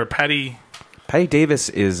 Wait, or Patty? Patty Davis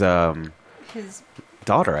is His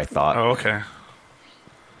daughter, I thought. Oh, okay.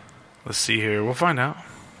 Let's see here. We'll find out.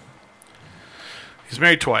 He's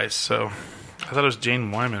married twice, so I thought it was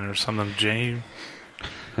Jane Wyman or something. Jane.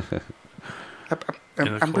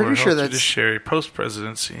 I'm pretty sure that's. Judiciary,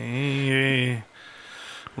 post-presidency,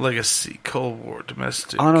 legacy, Cold War,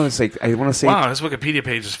 domestic. I don't know. It's like I want to say. Wow, his Wikipedia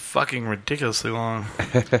page is fucking ridiculously long.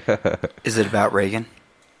 Is it about Reagan?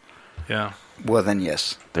 Yeah. Well, then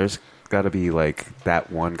yes. There's got to be like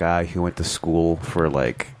that one guy who went to school for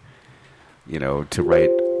like, to write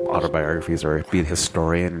autobiographies or be a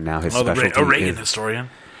historian. And now his Oh, specialty a Reagan is. historian.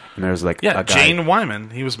 And there's like Yeah, a guy. Jane Wyman.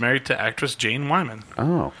 He was married to actress Jane Wyman.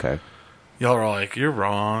 Oh, okay. Y'all are all like, you're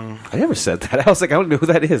wrong. I never said that. I was like, I don't know who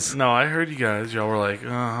that is. No, I heard you guys. Y'all were like,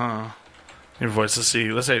 uh-huh. Your voice. Let's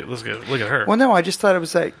see. Look at her. Well, no, I just thought it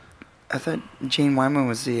was like. I thought Jane Wyman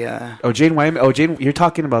was the. Oh, Jane Wyman. Oh, Jane. You're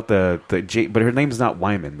talking about the Jane, but her name's not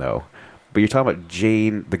Wyman though. But you're talking about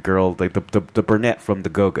Jane, the girl, like the brunette from the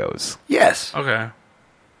Go-Go's. Yes. Okay.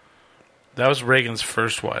 That was Reagan's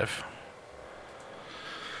first wife.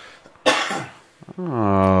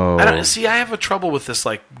 Oh. I have a trouble with this,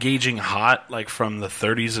 like, gauging hot, like, from the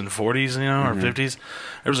 30s and 40s, or 50s.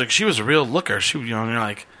 It was like, she was a real looker. She, and you're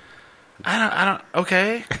like, I don't,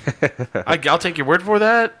 okay. I'll take your word for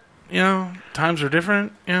that. Times are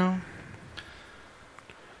different,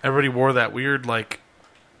 Everybody wore that weird, like,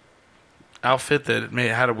 outfit that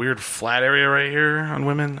had a weird flat area right here on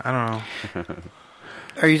women. I don't know.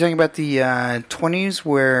 Are you talking about the 20s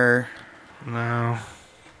where? No.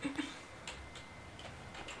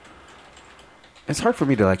 It's hard for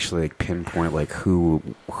me to actually like pinpoint like who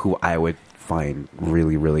I would find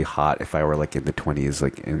really really hot if I were like in the 20s,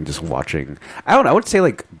 like and just watching. I don't know. I would say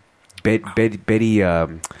like Betty.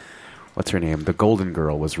 What's her name? The Golden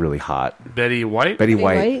Girl was really hot. Betty White? Betty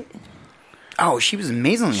White. Oh, she was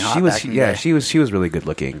amazingly hot. She was back in the day. she was really good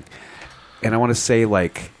looking. And I want to say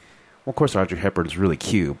like, well, of course Audrey Hepburn's really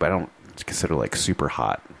cute, but I don't consider like super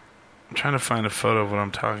hot. I'm trying to find a photo of what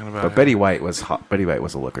I'm talking about. But Betty White was hot. Betty White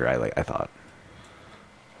was a looker. I thought.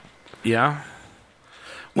 Yeah.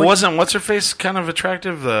 Well, wasn't what's her face kind of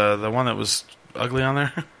attractive? The one that was ugly on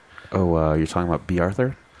there. Oh, you're talking about B.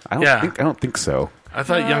 Arthur? I don't think so. I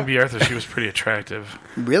thought young B. Arthur, she was pretty attractive.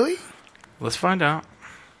 Really? Let's find out.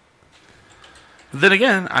 Then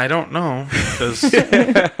again, I don't know because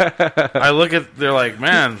I look at they're like,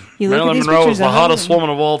 man, You look at Marilyn these Monroe pictures was the at hottest home. woman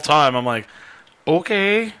of all time. I'm like,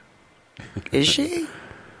 okay, Is she?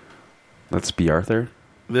 That's B. Arthur.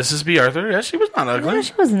 this is B. Arthur. Yeah, she was not No, ugly.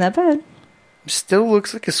 she wasn't that bad. Still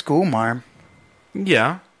looks like a school marm.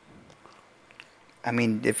 Yeah, I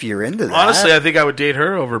mean, if you're into that. honestly, I think I would date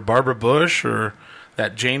her over Barbara Bush or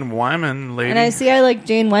that Jane Wyman lady. And I like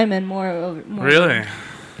Jane Wyman more Really? than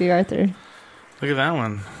B. Arthur. Look at that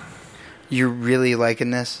one. You're really liking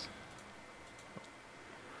this?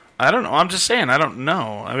 I don't know. I'm just saying. I don't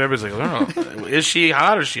know. I mean, everybody's like, I don't know. Is she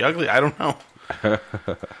hot or is she ugly? I don't know. How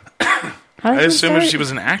I did you assume if start? she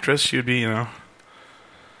was an actress, she would be,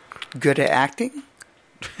 Good at acting?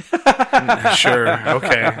 sure.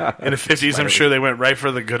 Okay. In the 50s, I'm sure they went right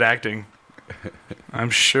for the good acting. I'm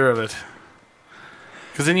sure of it.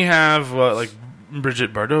 Because then you have,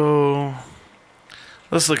 Brigitte Bardot.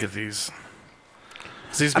 Let's look at these.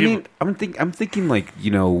 These people, I'm thinking like,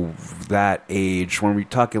 that age when we're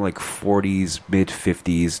talking like 40s, mid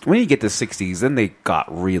 50s. When you get to 60s, then they got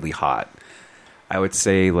really hot. I would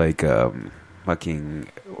say like fucking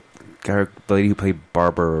the lady who played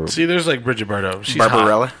Barbara. see, there's like Brigitte Bardot. She's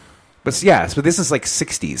Barbarella. hot. But yeah, so this is like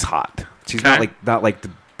 60s hot. She's Okay. not like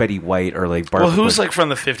the Betty White or like Barbara. Well, who's like from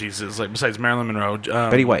the 50s? Is like besides Marilyn Monroe,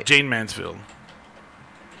 Betty White, Jane Mansfield.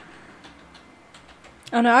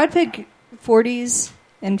 Oh no, I'd pick 40s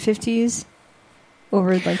and 50s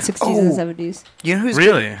over like 60s and 70s. You know who's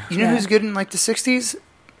Really? Good? You know Yeah. who's good in like the 60s?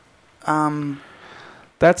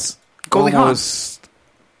 That's Goldie Hawn. almost.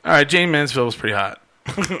 All right, Jane Mansfield was pretty hot.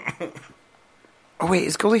 Oh wait,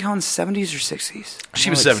 is Goldie Hawn 70s or 60s? She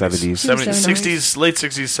was like 70s. 70s. 60s, late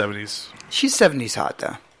 60s, 70s. She's 70s hot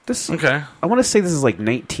though. This Okay. I want to say this is like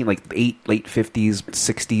late 50s,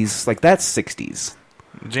 60s. Like that's 60s.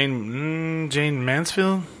 Jane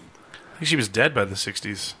Mansfield? I think she was dead by the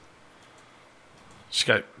 60s. She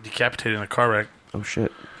got decapitated in a car wreck. Oh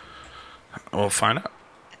shit. We'll find out.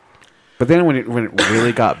 But then when it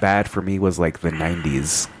really got bad for me was like the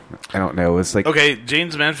 90s. I don't know. It's like Okay,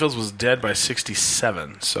 Jane Mansfield was dead by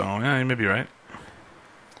 67, so yeah, you may be right.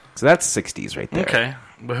 so that's 60s right there. Okay,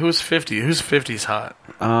 but who's 50? Who's 50s hot?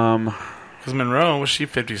 Because Monroe, was she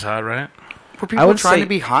 50s hot, right? Were people would trying say- to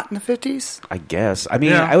be hot in the 50s? I guess. I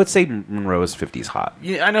mean, Yeah. I would say Monroe is 50s hot.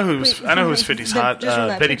 Yeah, I know who's Wait, 50s the- hot. just from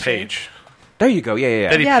that Betty picture. Page. There you go. Yeah.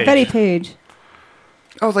 Betty Yeah, Page. Betty Page.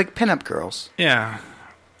 Oh, like pinup girls. Yeah.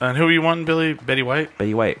 And who you wanting, Billy? Betty White?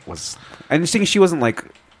 Betty White was. I just think she wasn't like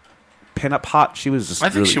pinup hot. She was just. I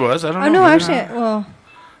think really- she was. I don't know. Oh no, Maybe actually, not. well,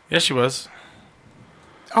 Yeah, she was.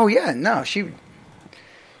 Oh yeah, no, she.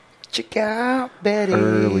 Check out Betty.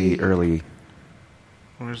 early.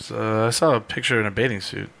 I saw a picture in a bathing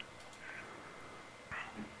suit.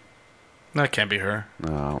 That can't be her.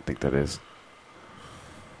 No, I don't think that is.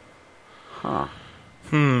 Huh.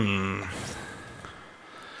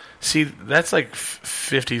 See, that's like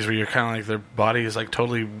 50s where you're kind of like their body is like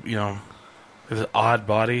totally, with an odd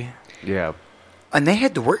body. Yeah. And they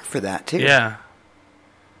had to work for that too. Yeah.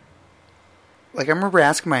 Like I remember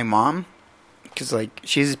asking my mom because like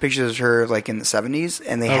she has pictures of her like in the 70s,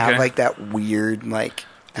 and they have Okay. like that weird like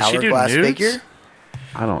Did she do hourglass nudes? figure.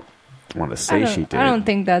 I don't want to say she did. I don't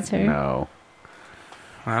think that's her. No.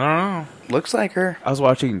 I don't know. Looks like her. I was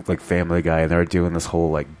watching like Family Guy, and they were doing this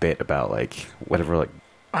whole like bit about like whatever, like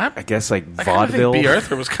I guess like I kind of vaudeville. think B.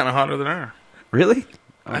 Arthur was kind of hotter than her. Really?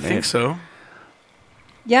 Oh, I man. think so.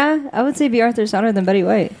 Yeah, I would say B. Arthur's hotter than Betty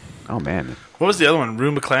White. Oh man, What was the other one?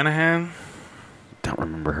 Rue McClanahan? don't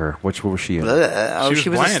remember her. What was she in? Oh, She she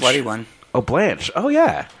was was a Blanche. slutty one. Oh, Blanche. Oh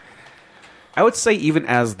yeah. I would say even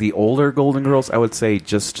as the older Golden Girls, I would say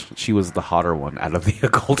just she was the hotter one out of the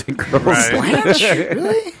Golden Girls. Right. Blanche,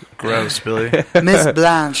 really? Gross, Billy. Miss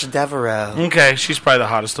Blanche Devereaux. Okay, she's probably the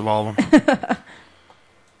hottest of all of them.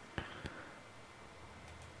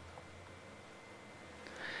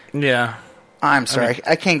 Yeah. I'm sorry,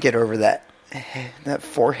 I can't get over that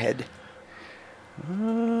forehead.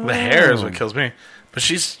 The hair is what kills me. But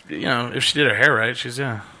she's, if she did her hair right, she's,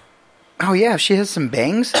 yeah. Oh yeah, if she has some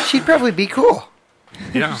bangs, she'd probably be cool.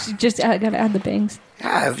 Yeah. You just gotta add the bangs.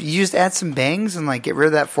 Yeah, if you just add some bangs and like get rid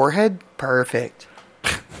of that forehead, perfect.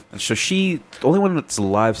 So the only one that's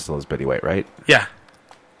alive still is Betty White, right? Yeah.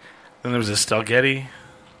 Then there was Estelle Getty.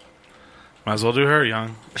 Might as well do her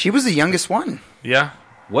young. She was the youngest one. Yeah.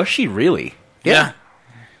 Was she really? Yeah.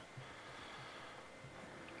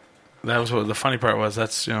 That was what the funny part was.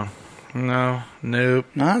 That's, nope. No,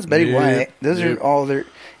 it's Betty Nope. White. Those Nope. are all their.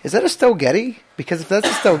 Is that Estelle Getty? Because if that's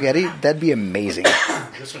Estelle Getty, that'd be amazing.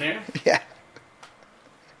 This one here? Yeah.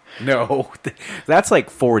 No, that's like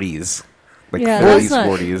 40s, like Yeah, 40s, that's not-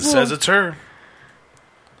 40s. Says it's her.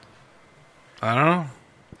 I don't know.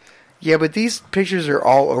 Yeah, but these pictures are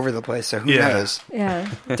all over the place, so who Yeah. knows?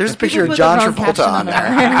 Yeah. There's a picture People of put John the wrong Travolta caption on there.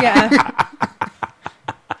 yeah.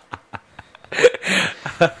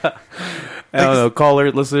 I don't know.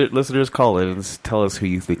 Caller, listeners, call in and tell us who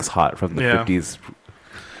you think's hot from the Yeah. 50s.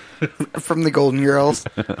 From the Golden Girls.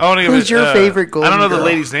 I want to give Who's your favorite Golden I don't know the Girl?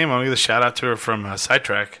 lady's name. I want to give a shout out to her from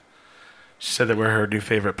Sidetrack. She said that we're her new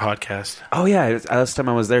favorite podcast. Oh yeah, last time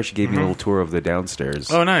I was there, she gave me a little tour of the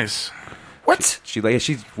downstairs. Oh, nice. What? She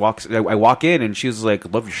walks. I walk in and she was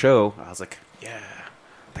like, "Love your show." I was like, "Yeah,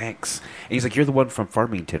 thanks." And he's like, "You're the one from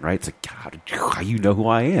Farmington, right?" It's like, "How you know who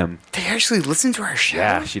I am?" They actually listen to our show?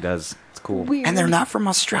 Yeah, she does. It's cool. Weird. And they're not from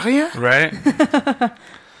Australia? Right?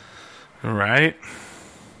 Right?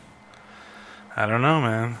 I don't know,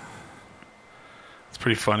 man. It's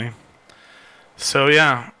pretty funny. So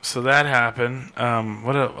that happened.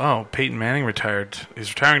 Peyton Manning retired. He's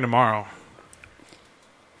retiring tomorrow.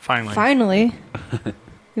 Finally.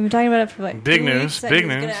 We've been talking about it for like big 2 news. weeks, that Big he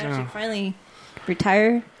was news. gonna actually Yeah. finally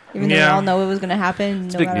retire, even though we Yeah. all know it was going to happen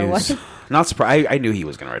It's no big matter news. what. Not surprised. I knew he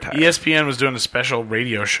was going to retire. ESPN was doing a special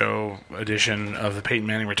radio show edition of the Peyton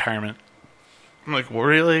Manning retirement. I'm like,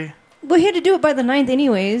 really? Well, he had to do it by the 9th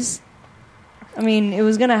anyways. I mean, it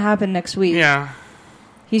was going to happen next week. Yeah.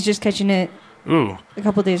 He's just catching it Ooh. a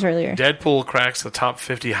couple days earlier. Deadpool cracks the top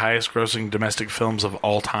 50 highest grossing domestic films of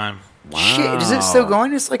all time. Wow. Shit, is it still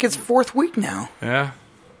going? It's like its 4th week now. Yeah.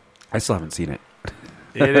 I still haven't seen it.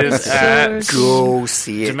 It is at Go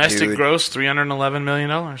see it, domestic dude. gross $311 million.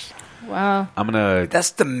 Wow.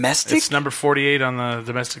 That's domestic? It's number 48 on the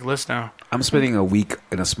domestic list now. I'm spending a week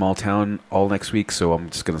in a small town all next week, so I'm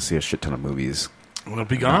just going to see a shit ton of movies. We'll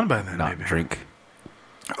be gone by then, Not maybe. drink.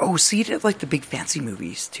 Oh, see, it at like the big fancy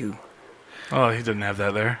movies, too. Oh, he didn't have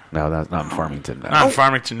that there. No, that's not in Farmington. Not in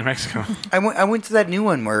Farmington, New Mexico. I went to that new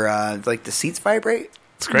one where like the seats vibrate.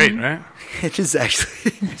 It's great, right? It is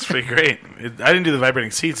actually. It's pretty great. I didn't do the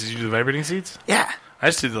vibrating seats. Did you do the vibrating seats? Yeah.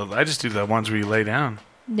 I just do the ones where you lay down.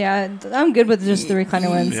 Yeah, I'm good with just the recliner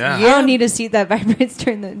ones. Yeah. You don't need a seat that vibrates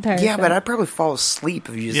during the entire Yeah, show. but I'd probably fall asleep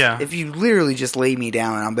if you just, if you literally just lay me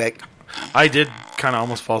down and I'm like, I did kind of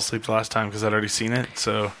almost fall asleep the last time because I'd already seen it.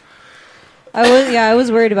 So I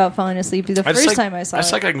was worried about falling asleep the I just first time I saw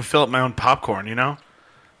it. I can fill up my own popcorn, you know?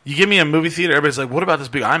 You give me a movie theater, everybody's like, what about this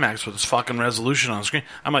big IMAX with this fucking resolution on the screen?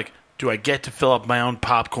 I'm like, do I get to fill up my own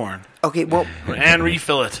popcorn? okay, well, And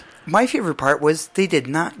refill it. my favorite part was they did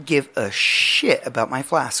not give a shit about my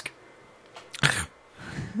flask.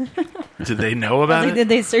 Did they know about Like, it? did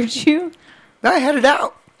they search you? I had it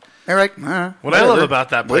out. They're like, What I whatever. love about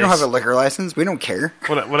that we don't place- have a liquor license. We don't care.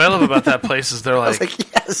 What I love about that place is they're I was like,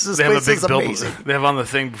 like, yes, this they have a place big is bill. amazing. They have on the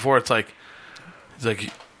thing before it's like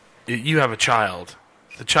you have a child.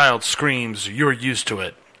 The child screams. You're used to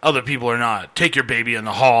it. Other people are not. Take your baby in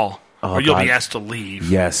the hall, Oh, or you'll be God. asked to leave.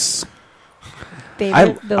 Yes. Baby, I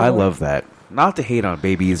billboard. love that. Not to hate on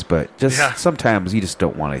babies, but just Yeah. sometimes you just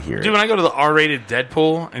don't want to hear Dude, it. when I go to the R-rated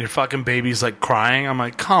Deadpool and your fucking baby's like crying, I'm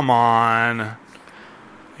like, come on.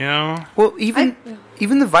 You know? Well, even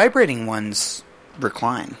the vibrating ones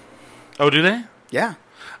recline. Oh, do they? Yeah,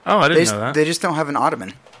 Oh, I they didn't just, know that. they just don't have an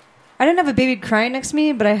ottoman. I didn't have a baby crying next to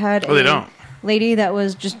me, but I had Oh, they a don't. lady that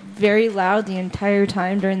was just very loud the entire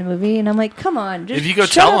time during the movie, and I'm like, come on, just If you go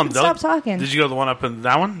shut tell up them, and they'll stop talking. Did you go to the one up in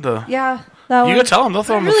that one? Yeah, that You one. go tell them, they'll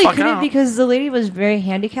throw I them really the fuck couldn't out. because the lady was very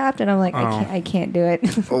handicapped, and I'm like, Oh. I can't do it.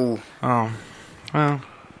 Oh, Oh, well.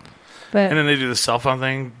 But And then they do the cell phone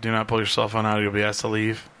thing. Do not pull your cell phone out, or you'll be asked to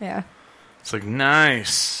leave. yeah, It's like,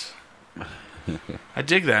 nice. I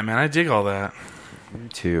dig that, man. I dig all that. Me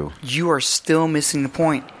too. you are still missing the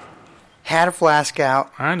point. Had a flask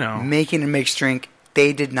out, I know. making a mixed drink.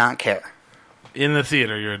 They did not care. In the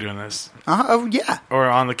theater, you were doing this. Oh, yeah. Or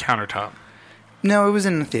on the countertop. No, it was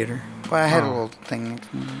in the theater. But I had a Oh. little thing.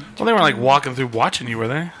 Well, they weren't like walking through watching you, were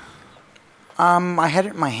they? I had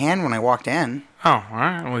it in my hand when I walked in. Oh, all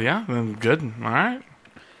right. Well, yeah, then good. All right.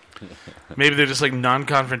 Maybe they're just like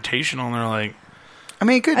non-confrontational, and they're like, I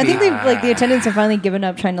mean, it could I be. think they like the attendants have finally given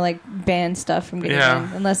up trying to like ban stuff from getting Yeah.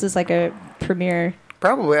 in, unless it's like a premiere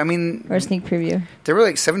Probably. I mean, or a sneak preview. they were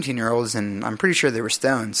like 17-year-olds, and I'm pretty sure they were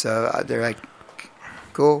stoned. So they're like,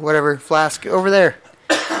 cool, whatever, flask over there.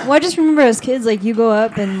 Well, I just remember as kids, like you go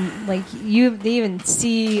up and like they even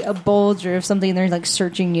see a bulge or something, and they're like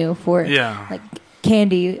searching you for yeah. like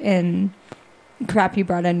candy and crap you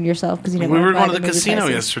brought in yourself because you didn't. We want were to buy going to the movie casino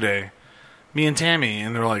prices. yesterday, me and Tammy,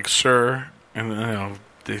 and they're like, "Sir," and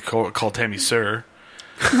they call Tammy "Sir."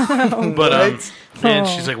 But and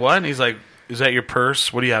she's like, "What?" And he's like, "Is that your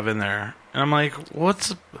purse? What do you have in there?" And I'm like,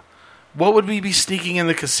 "What would we be sneaking in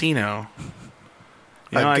the casino?"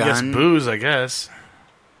 You A know, I guess gun? booze. I guess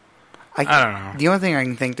I don't know. The only thing I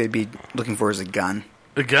can think they'd be looking for is a gun.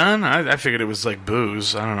 A gun? I figured it was like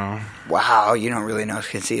booze. I don't know. Wow, you don't really know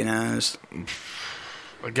casinos.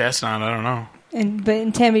 I guess not. I don't know.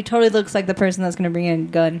 And Tammy totally looks like the person that's going to bring in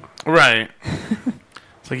a gun. Right.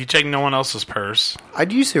 It's like you check no one else's purse.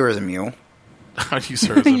 I'd use her as a mule. I'd use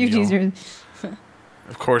her as a You mule. use her-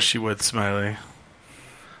 Of course you would, Smiley.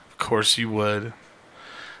 Of course you would.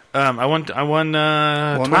 I won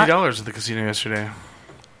 $20 at the casino yesterday.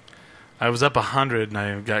 I was up 100 and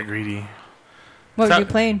I got greedy. What were That- you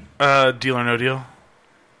playing? Deal or No Deal.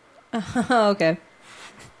 Oh, okay.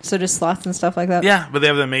 So just slots and stuff like that. Yeah, but they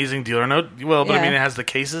have the amazing Deal or No. Well, but I Yeah. mean, it has the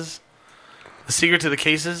cases. The secret to the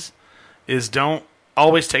cases is don't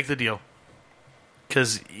always take the deal.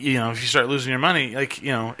 Because, if you start losing your money,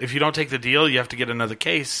 if you don't take the deal, you have to get another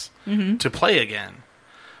case. to play again.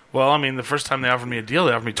 Well, I mean, the first time they offered me a deal,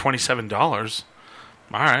 they offered me $27.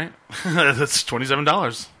 All right, that's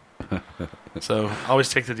 $27. So I always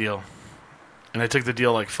take the deal, and I took the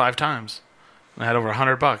deal like 5 times. I had over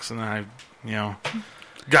 $100, and then I,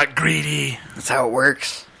 got greedy. That's how it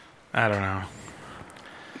works. I don't know.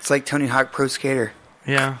 It's like Tony Hawk Pro Skater.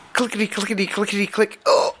 Yeah. Clickety, clickety, clickety, click.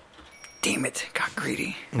 Oh, damn it. Got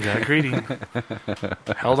greedy. Got greedy.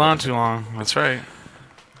 Held on too long. That's right.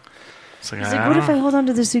 It's like, He's like, what if I hold on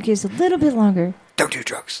to the suitcase a little bit longer? Don't do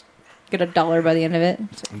drugs. Get $1 by the end of it.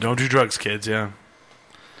 Don't do drugs, kids, yeah.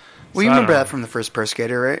 Well, you So, I remember don't that from the first Pro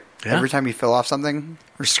Skater, right? Yeah. Every time you fell off something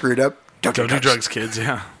or screwed up, don't do drugs, kids,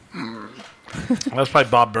 yeah. That was probably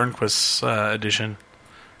Bob Burnquist's edition,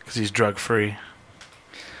 because he's drug-free.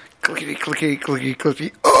 Clickety, clickety, clickety,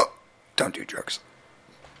 clickety. Oh, don't do drugs.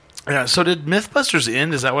 Yeah, so did Mythbusters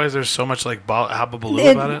end? Is that why there's so much like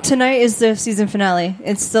hobbabaloo about it? Tonight is the season finale.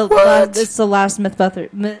 It's the What? it's the last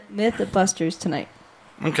Mythbusters tonight.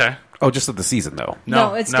 Okay. Oh, just of the season though.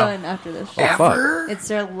 No, it's done after this. Oh, fuck. Ever? It's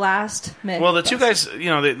their last Mythbusters. Well, the two guys,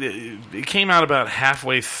 it came out about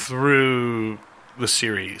halfway through the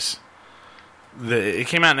series. It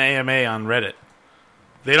came out in AMA on Reddit.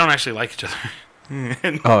 They don't actually like each other.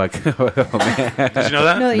 Oh, oh man. Did you know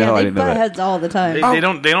that? No, yeah, No, I they didn't know butt that. heads all the time.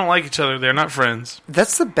 They don't like each other. They're not friends.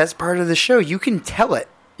 That's the best part of the show. You can tell it.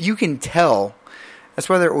 You can tell. That's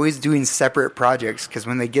why they're always doing separate projects, because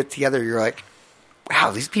when they get together, you're like,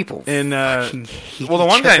 wow, these people And fucking hate well, the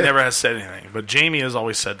one each guy other. never has said anything, but Jamie has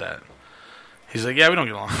always said that. He's like, yeah, we don't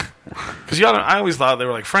get along. Because I always thought they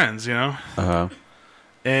were like friends, Uh-huh.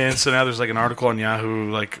 And so now there's like an article on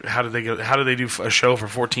Yahoo, like how did they do a show for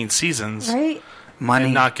 14 seasons Right? Money.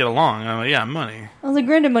 and not get along? And I'm like, yeah, money. Well, the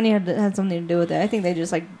granted money had something to do with it. I think they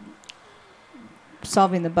just like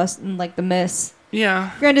solving the bust, like the myths.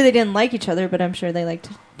 Yeah, Granted, they didn't like each other, but I'm sure they liked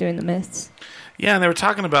doing the myths. yeah. And they were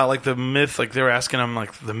talking about like the myth, like they were asking them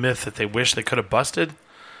like the myth that they wish they could have busted.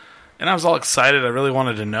 And I was all excited. I really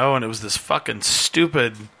wanted to know, and it was this fucking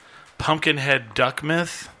stupid pumpkinhead duck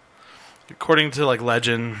myth. According to like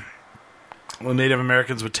legend, well, Native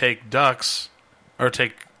Americans would take ducks or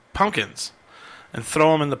take pumpkins and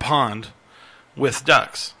throw them in the pond with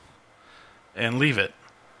ducks and leave it.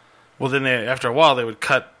 Well, then after a while they would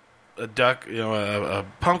cut a duck, a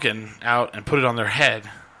pumpkin out and put it on their head,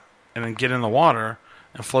 and then get in the water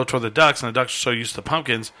and float toward the ducks. And the ducks are so used to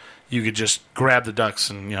pumpkins, you could just grab the ducks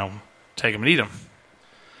and take them and eat them.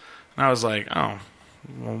 And I was like, oh.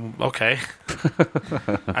 Well, okay.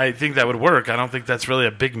 I think that would work. I don't think that's really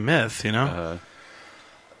a big myth,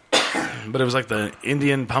 But it was like the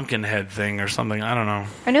Indian pumpkin head thing or something. I don't know.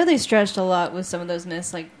 I know they stretched a lot with some of those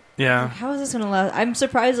myths. Like, Yeah. how is this going to last? I'm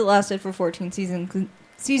surprised it lasted for 14 seasons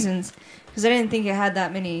because I didn't think it had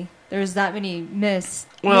that many. There was that many myths.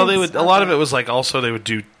 Well, they myths would. A out lot of there. it was like also they would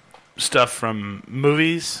do stuff from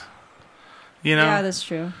movies. Yeah, that's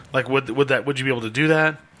true. Like would you be able to do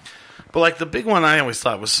that? But like the big one I always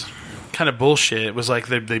thought was kind of bullshit. It was like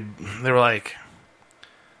they were like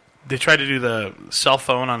they tried to do the cell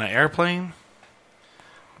phone on an airplane,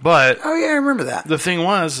 but Oh, yeah, I remember that. the thing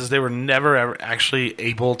is they were never ever actually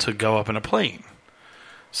able to go up in a plane.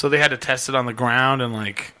 So they had to test it on the ground and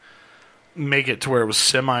like make it to where it was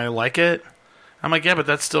semi like it. I'm like, yeah, but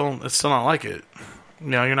it's still not like it.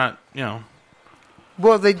 You're not.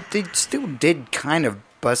 Well, they still did kind of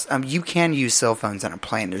bust. You can use cell phones on a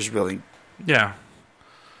plane. There's really Yeah.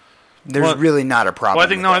 not a problem.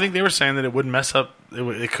 Well, I with think they were saying that it would mess up.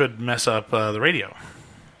 It could mess up the radio.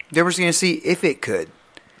 they were going to see if it could.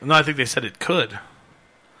 No, I think they said it could.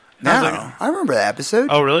 And No, I was like, I remember that episode.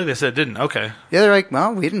 oh, really? They said it didn't. Okay. Yeah, they're like,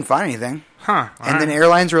 well, we didn't find anything. Huh. And then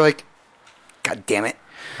airlines were like, God damn it.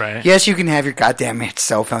 Right. Yes, you can have your goddamn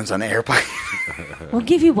cell phones on the airplane. We'll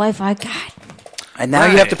give you Wi-Fi. God. And now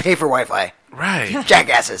you have to Right. pay for Wi-Fi. Right.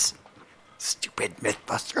 Jackasses. Stupid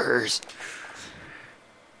Mythbusters.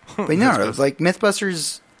 But no, it was like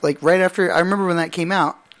Mythbusters, like right after, I remember when that came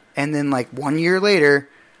out, and then like 1 year later,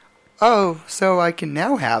 oh, so I can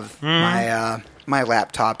now have my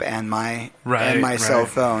laptop and my cell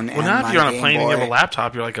phone. Well, and now if my you're on a Game plane and you have a Boy.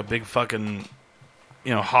 laptop, you're like a big fucking,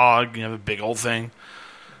 hog. You have a big old thing.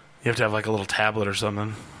 You have to have like a little tablet or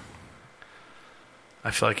something.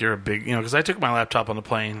 I feel like you're a big, because I took my laptop on the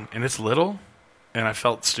plane and it's little, and I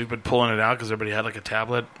felt stupid pulling it out because everybody had like a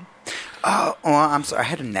tablet. Oh, well, I'm sorry. I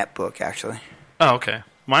had a netbook, actually. Oh, okay.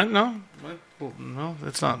 Mine, no. No,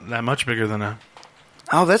 it's not that much bigger than a.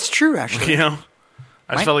 Oh, that's true, actually. I just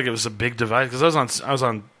Mine- felt like it was a big device because I was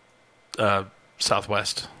on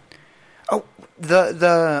Southwest. Oh,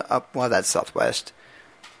 well, that's Southwest.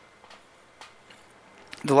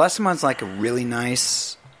 The last one's like a really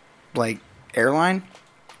nice like airline,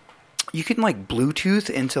 you can like Bluetooth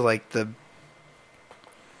into like the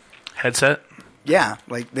Headset?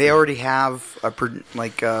 like they already have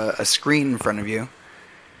a screen in front of you.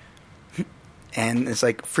 And it's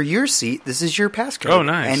like, for your seat, this is your passcode. Oh,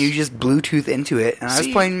 nice. And you just Bluetooth into it. And I was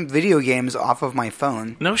See? playing video games off of my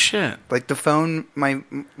phone. No shit. Like the phone, my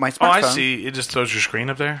smartphone. Oh, I see. It just throws your screen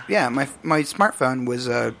up there? Yeah, my smartphone was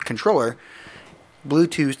a controller,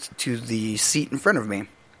 Bluetooth to the seat in front of me.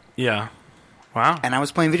 Yeah. Wow. And I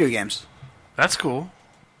was playing video games. That's cool.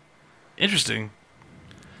 Interesting.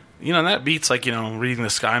 You know, that beats like, reading the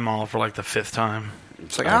Sky Mall for like the 5th time.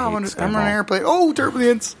 It's like, I I'm hate on Sky an Mall. airplane. Oh,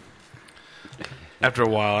 turbulence. After a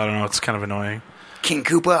while, I don't know, it's kind of annoying. King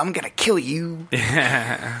Koopa, I'm going to kill you.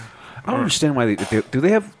 I don't understand why do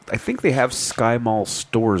they have. I think they have Sky Mall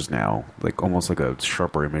stores now, like almost like a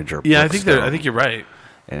Sharper Image or Yeah, Brookstone. I think you're right.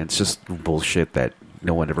 And it's just bullshit that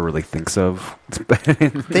no one ever really thinks of.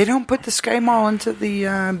 They don't put the Sky Mall into the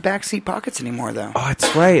backseat pockets anymore, though. Oh,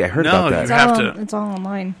 that's right. I heard No, about you that. have to. It's all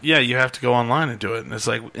online. Yeah, you have to go online and do it. And it's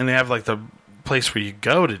like, and they have like the place where you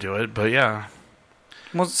go to do it. But yeah,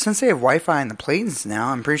 Well, since they have Wi-Fi in the planes now,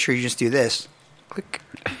 I'm pretty sure you just do this. Click.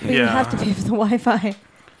 But you have to pay for the Wi-Fi.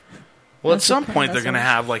 Well, at That's some the- point they're that's going to the-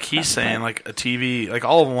 have, like he's that's the saying, part. like a TV. Like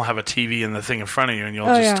all of them will have a TV in the thing in front of you, and you'll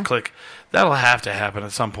Oh, just yeah. click. That'll have to happen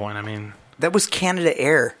at some point. I mean, That was Canada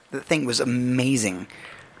Air. That thing was amazing.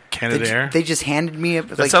 Canada Air. They just handed me a.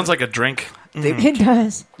 That sounds like a drink. It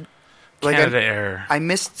does. like Canada Air. I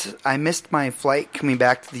missed my flight coming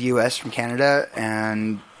back to the U.S. from Canada,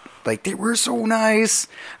 and like they were so nice.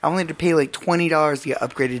 I only had to pay like $20 to get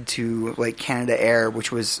upgraded to like Canada Air,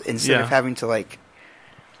 which was instead Yeah. of having to like,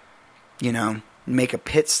 make a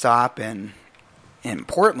pit stop in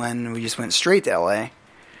Portland, we just went straight to L.A.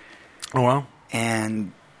 Oh well.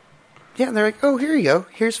 And yeah, they're like, "Oh, here you go.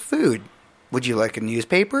 Here's food. Would you like a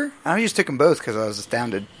newspaper?" I just took them both because I was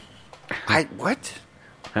astounded. What?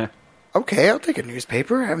 Huh. Okay, I'll take a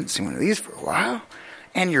newspaper. I haven't seen one of these for a while.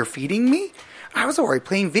 And you're feeding me? I was already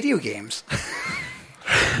playing video games.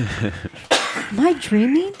 Am I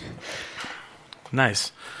dreaming?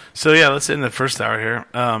 Nice. So yeah, let's end the first hour here.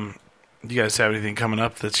 Do you guys have anything coming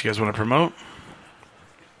up that you guys want to promote?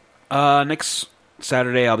 Next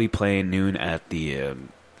Saturday, I'll be playing noon at the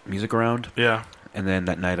Music Around. Yeah. And then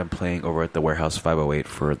that night, I'm playing over at the Warehouse 508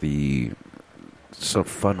 for the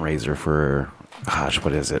fundraiser for,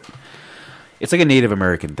 what is it? It's like a Native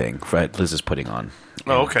American thing that Liz is putting on.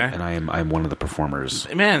 Oh, okay. And I'm one of the performers.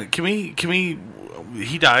 Man, can we?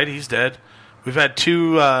 He died. He's dead. We've had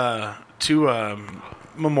two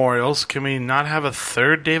memorials. Can we not have a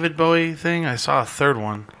third David Bowie thing? I saw a third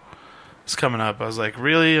one. It's coming up. I was like,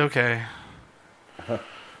 really? Okay.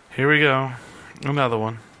 Here we go. Another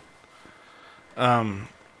one.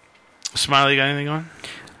 Smiley, you got anything on?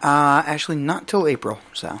 Actually, not till April.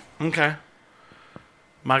 So Okay.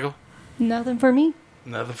 Michael, Nothing for me.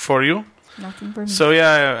 nothing for you. Nothing for me. So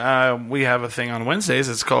yeah, we have a thing on Wednesdays.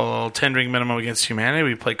 It's called 10 Drink Minimum Against Humanity.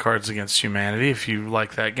 We play Cards Against Humanity. If you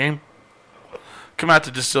like that game, come out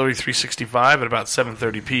to Distillery 365 at about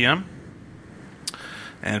 7:30 p.m.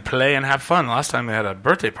 and play and have fun. Last time they had a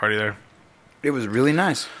birthday party there. it was really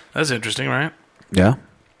nice. That's interesting, right? Yeah?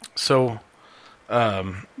 So,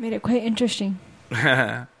 Made it quite interesting.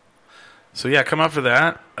 so yeah, come out for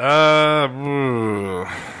that.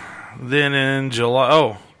 Then in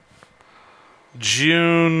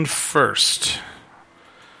June 1st,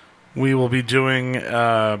 we will be doing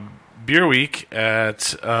Beer Week at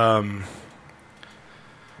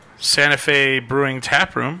Santa Fe Brewing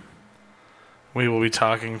Tap Room. We will be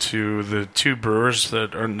talking to the two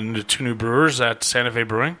new brewers at Santa Fe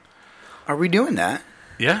Brewing. Are we doing that?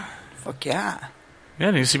 Yeah. Fuck yeah.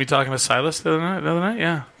 Yeah, did you see me talking to Silas the other night?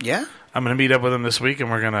 Yeah. Yeah? I'm going to meet up with him this week, and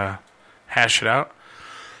we're going to hash it out.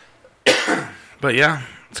 But yeah,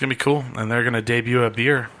 it's going to be cool. And they're going to debut a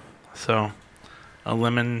beer. So, a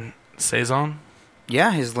lemon saison.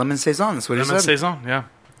 Yeah, his lemon saison. That's what he Lemon said. saison, yeah.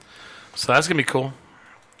 So that's going to be cool.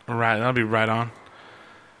 Right, that'll be right on.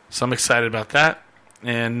 So I'm excited about that.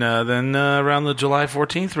 And then around the July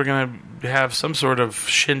 14th, we're going to have some sort of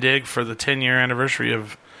shindig for the 10-year anniversary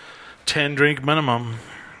of 10 Drink Minimum.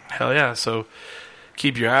 Hell yeah. So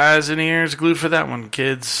keep your eyes and ears glued for that one,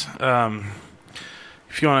 kids.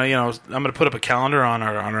 If you want to, I'm going to put up a calendar on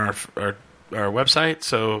our website.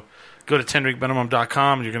 So go to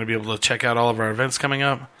 10drinkminimum.com. You're going to be able to check out all of our events coming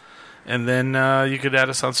up. And then you could add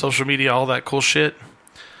us on social media, all that cool shit.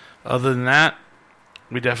 Other than that,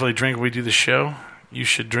 we definitely drink when we do the show. You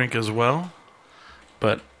should drink as well.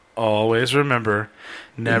 But always remember,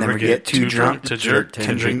 never get too drunk to jerk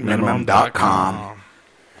 10drinkminimum.com.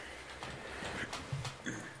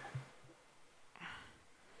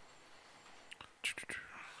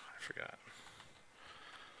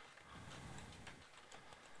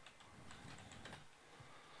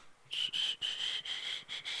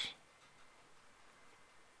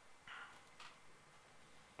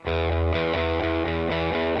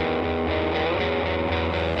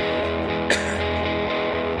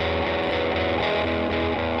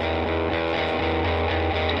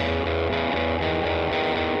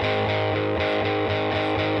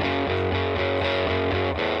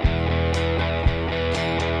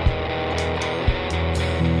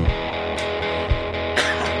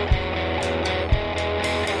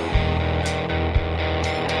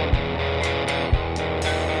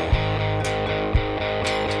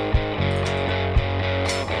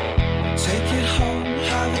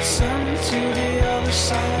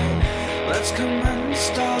 Let's commence,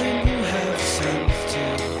 darling, you have sense to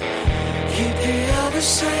keep the others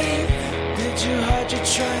safe. Did you hide your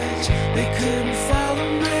tracks? They couldn't follow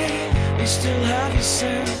me. They still have your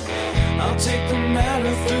scent. I'll take the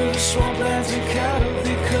matter through the swamplands and cattle,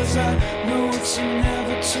 because I know it's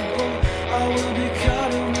inevitable. I will be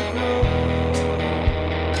caught in the road.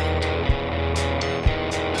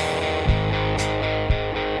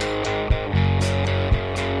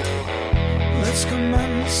 Let's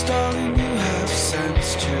commence, darling, you have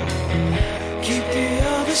sense to keep the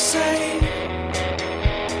others safe.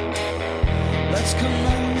 Let's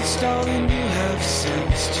commence, darling, you have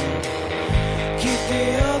sense to keep the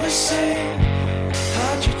others safe.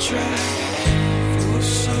 Hide your tracks. Your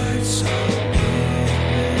sights are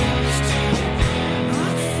witness to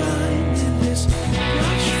not finding this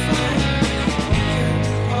brush fire. We can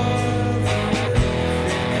bother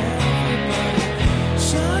everybody.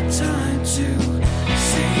 Some time to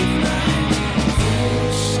save life.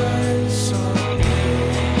 Your sights are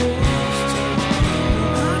witness to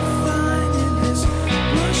not finding this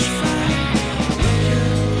brush fire. We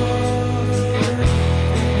can bother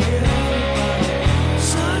everybody.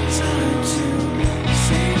 Some time to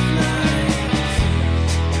save lives.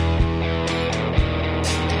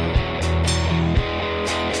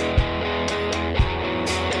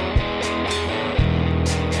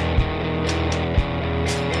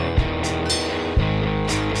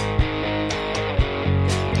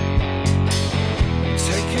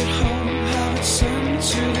 Take it home, have it sent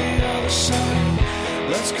to the other side.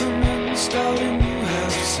 Let's commence, darling, you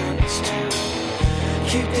have sense to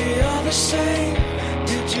keep the others safe.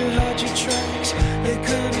 Did you hide your tracks? They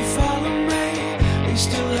couldn't follow me. They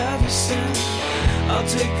still have your scent. I'll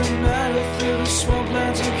take the matter through the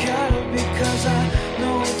swamplands and cattle, because I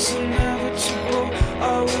know it's inevitable. I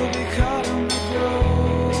will be caught in